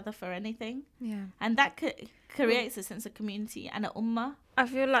each other for anything. And that creates a sense of community and an ummah. I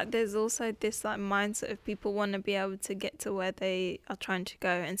feel like there's also this like mindset of people want to be able to get to where they are trying to go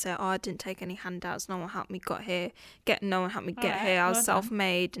and say, oh, I didn't take any handouts, no one helped me no one helped me get here, I was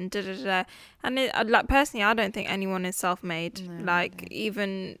self-made and da-da-da. And like, personally, I don't think anyone is self-made.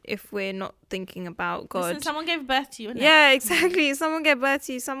 Even if we're not thinking about God. Listen, someone gave birth to you, innit? Yeah, exactly. Someone gave birth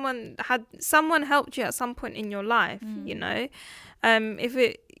to you, someone helped you at some point in your life, you know.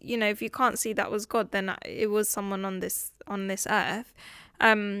 If you can't see that was God, then it was someone on this earth.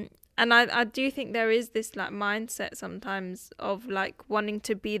 And And I do think there is this like mindset sometimes of like wanting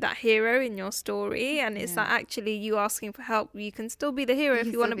to be that hero in your story, and it's like actually you asking for help. You can still be the hero if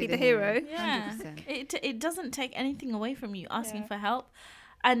you want to be the hero. Yeah, it doesn't take anything away from you asking for help.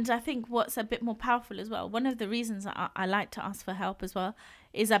 And I think what's a bit more powerful as well, one of the reasons I like to ask for help as well,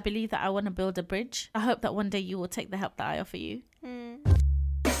 is I believe that I want to build a bridge. I hope that one day you will take the help that I offer you.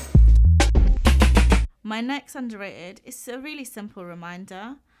 My next underrated is a really simple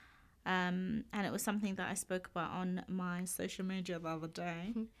reminder. And it was something that I spoke about on my social media the other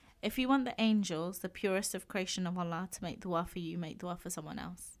day. If you want the angels, the purest of creation of Allah, to make dua for you, make dua for someone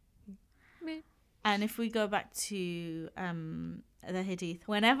else. And if we go back to the hadith,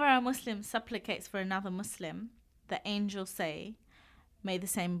 whenever a Muslim supplicates for another Muslim, the angels say, may the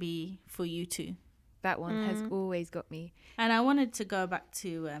same be for you too. That one has always got me. And I wanted to go back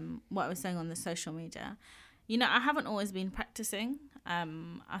to what I was saying on the social media. You know, I haven't always been practicing.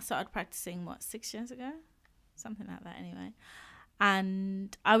 I started practicing, 6 years ago? Something like that anyway.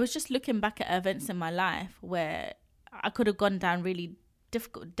 And I was just looking back at events in my life where I could have gone down really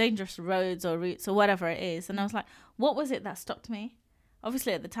difficult, dangerous roads or routes or whatever it is. And I was like, what was it that stopped me?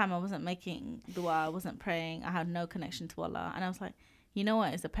 Obviously, at the time, I wasn't making dua, I wasn't praying, I had no connection to Allah. And I was like, you know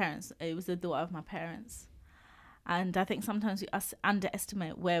what? It's the parents. It was the dua of my parents. And I think sometimes we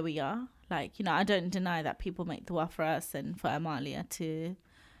underestimate where we are. Like, you know, I don't deny that people make dua for us and for Amaliah to,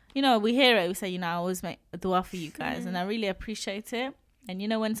 you know, we hear it. We say, you know, I always make a dua for you guys. And I really appreciate it. And, you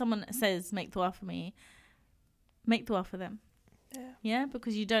know, when someone says, make dua for me, make dua for them. Yeah,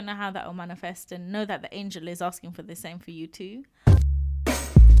 because you don't know how that will manifest. And know that the angel is asking for the same for you too.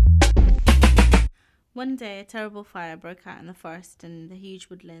 One day, a terrible fire broke out in the forest and the huge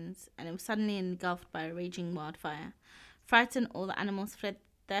woodlands, and it was suddenly engulfed by a raging wildfire. Frightened, all the animals fled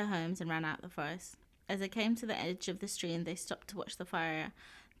their homes and ran out the forest. As they came to the edge of the stream, they stopped to watch the fire.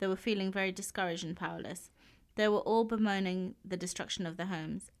 They were feeling very discouraged and powerless. They were all bemoaning the destruction of their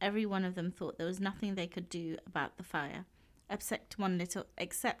homes. Every one of them thought there was nothing they could do about the fire, except one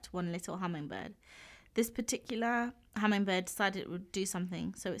little hummingbird. This particular hummingbird decided it would do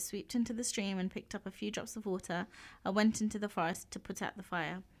something, so it swooped into the stream and picked up a few drops of water and went into the forest to put out the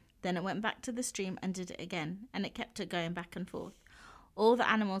fire. Then it went back to the stream and did it again, and it kept it going back and forth. All the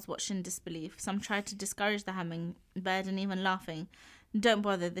animals watched in disbelief. Some tried to discourage the hummingbird and even laughing. Don't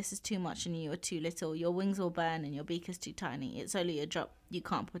bother, this is too much and you are too little. Your wings will burn and your beak is too tiny. It's only a drop. You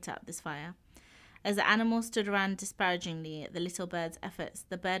can't put out this fire. As the animals stood around disparagingly at the little bird's efforts,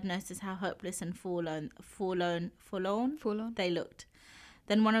 the bird noticed how hopeless and forlorn they looked.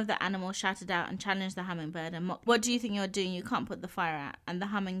 Then one of the animals shouted out and challenged the hummingbird and mocked, "What do you think you're doing? You can't put the fire out." And the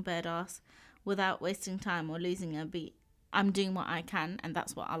hummingbird asked, without wasting time or losing a beat, "I'm doing what I can, and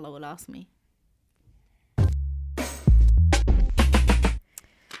that's what Allah will ask me."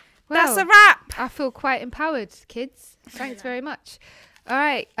 Well, that's a wrap. I feel quite empowered, kids. Thanks very much. All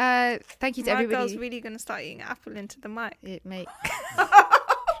right. Thank you to everybody. My girl's really going to start eating apple into the mic.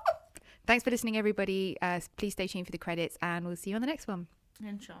 Thanks for listening, everybody. Please stay tuned for the credits, and we'll see you on the next one.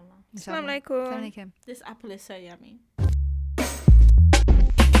 Inshallah. Assalamu alaikum. This apple is so yummy.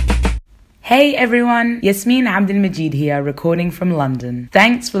 Hey everyone, Yasmin Abdelmajid here, recording from London.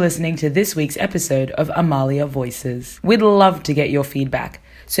 Thanks for listening to this week's episode of Amaliah Voices. We'd love to get your feedback.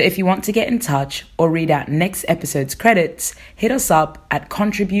 So if you want to get in touch or read out next episode's credits, hit us up at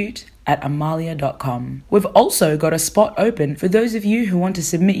contribute@amaliah.com. We've also got a spot open for those of you who want to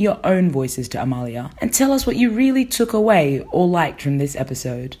submit your own voices to Amaliah and tell us what you really took away or liked from this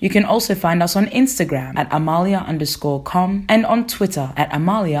episode. You can also find us on Instagram at Amaliah_com and on Twitter at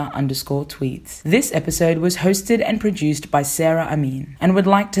Amaliah_tweets. This episode was hosted and produced by Sarah Amin, and would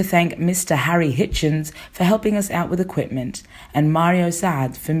like to thank Mr. Harry Hitchens for helping us out with equipment and Mario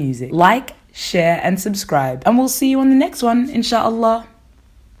Saad for music. Like, share and subscribe, and we'll see you on the next one, inshallah.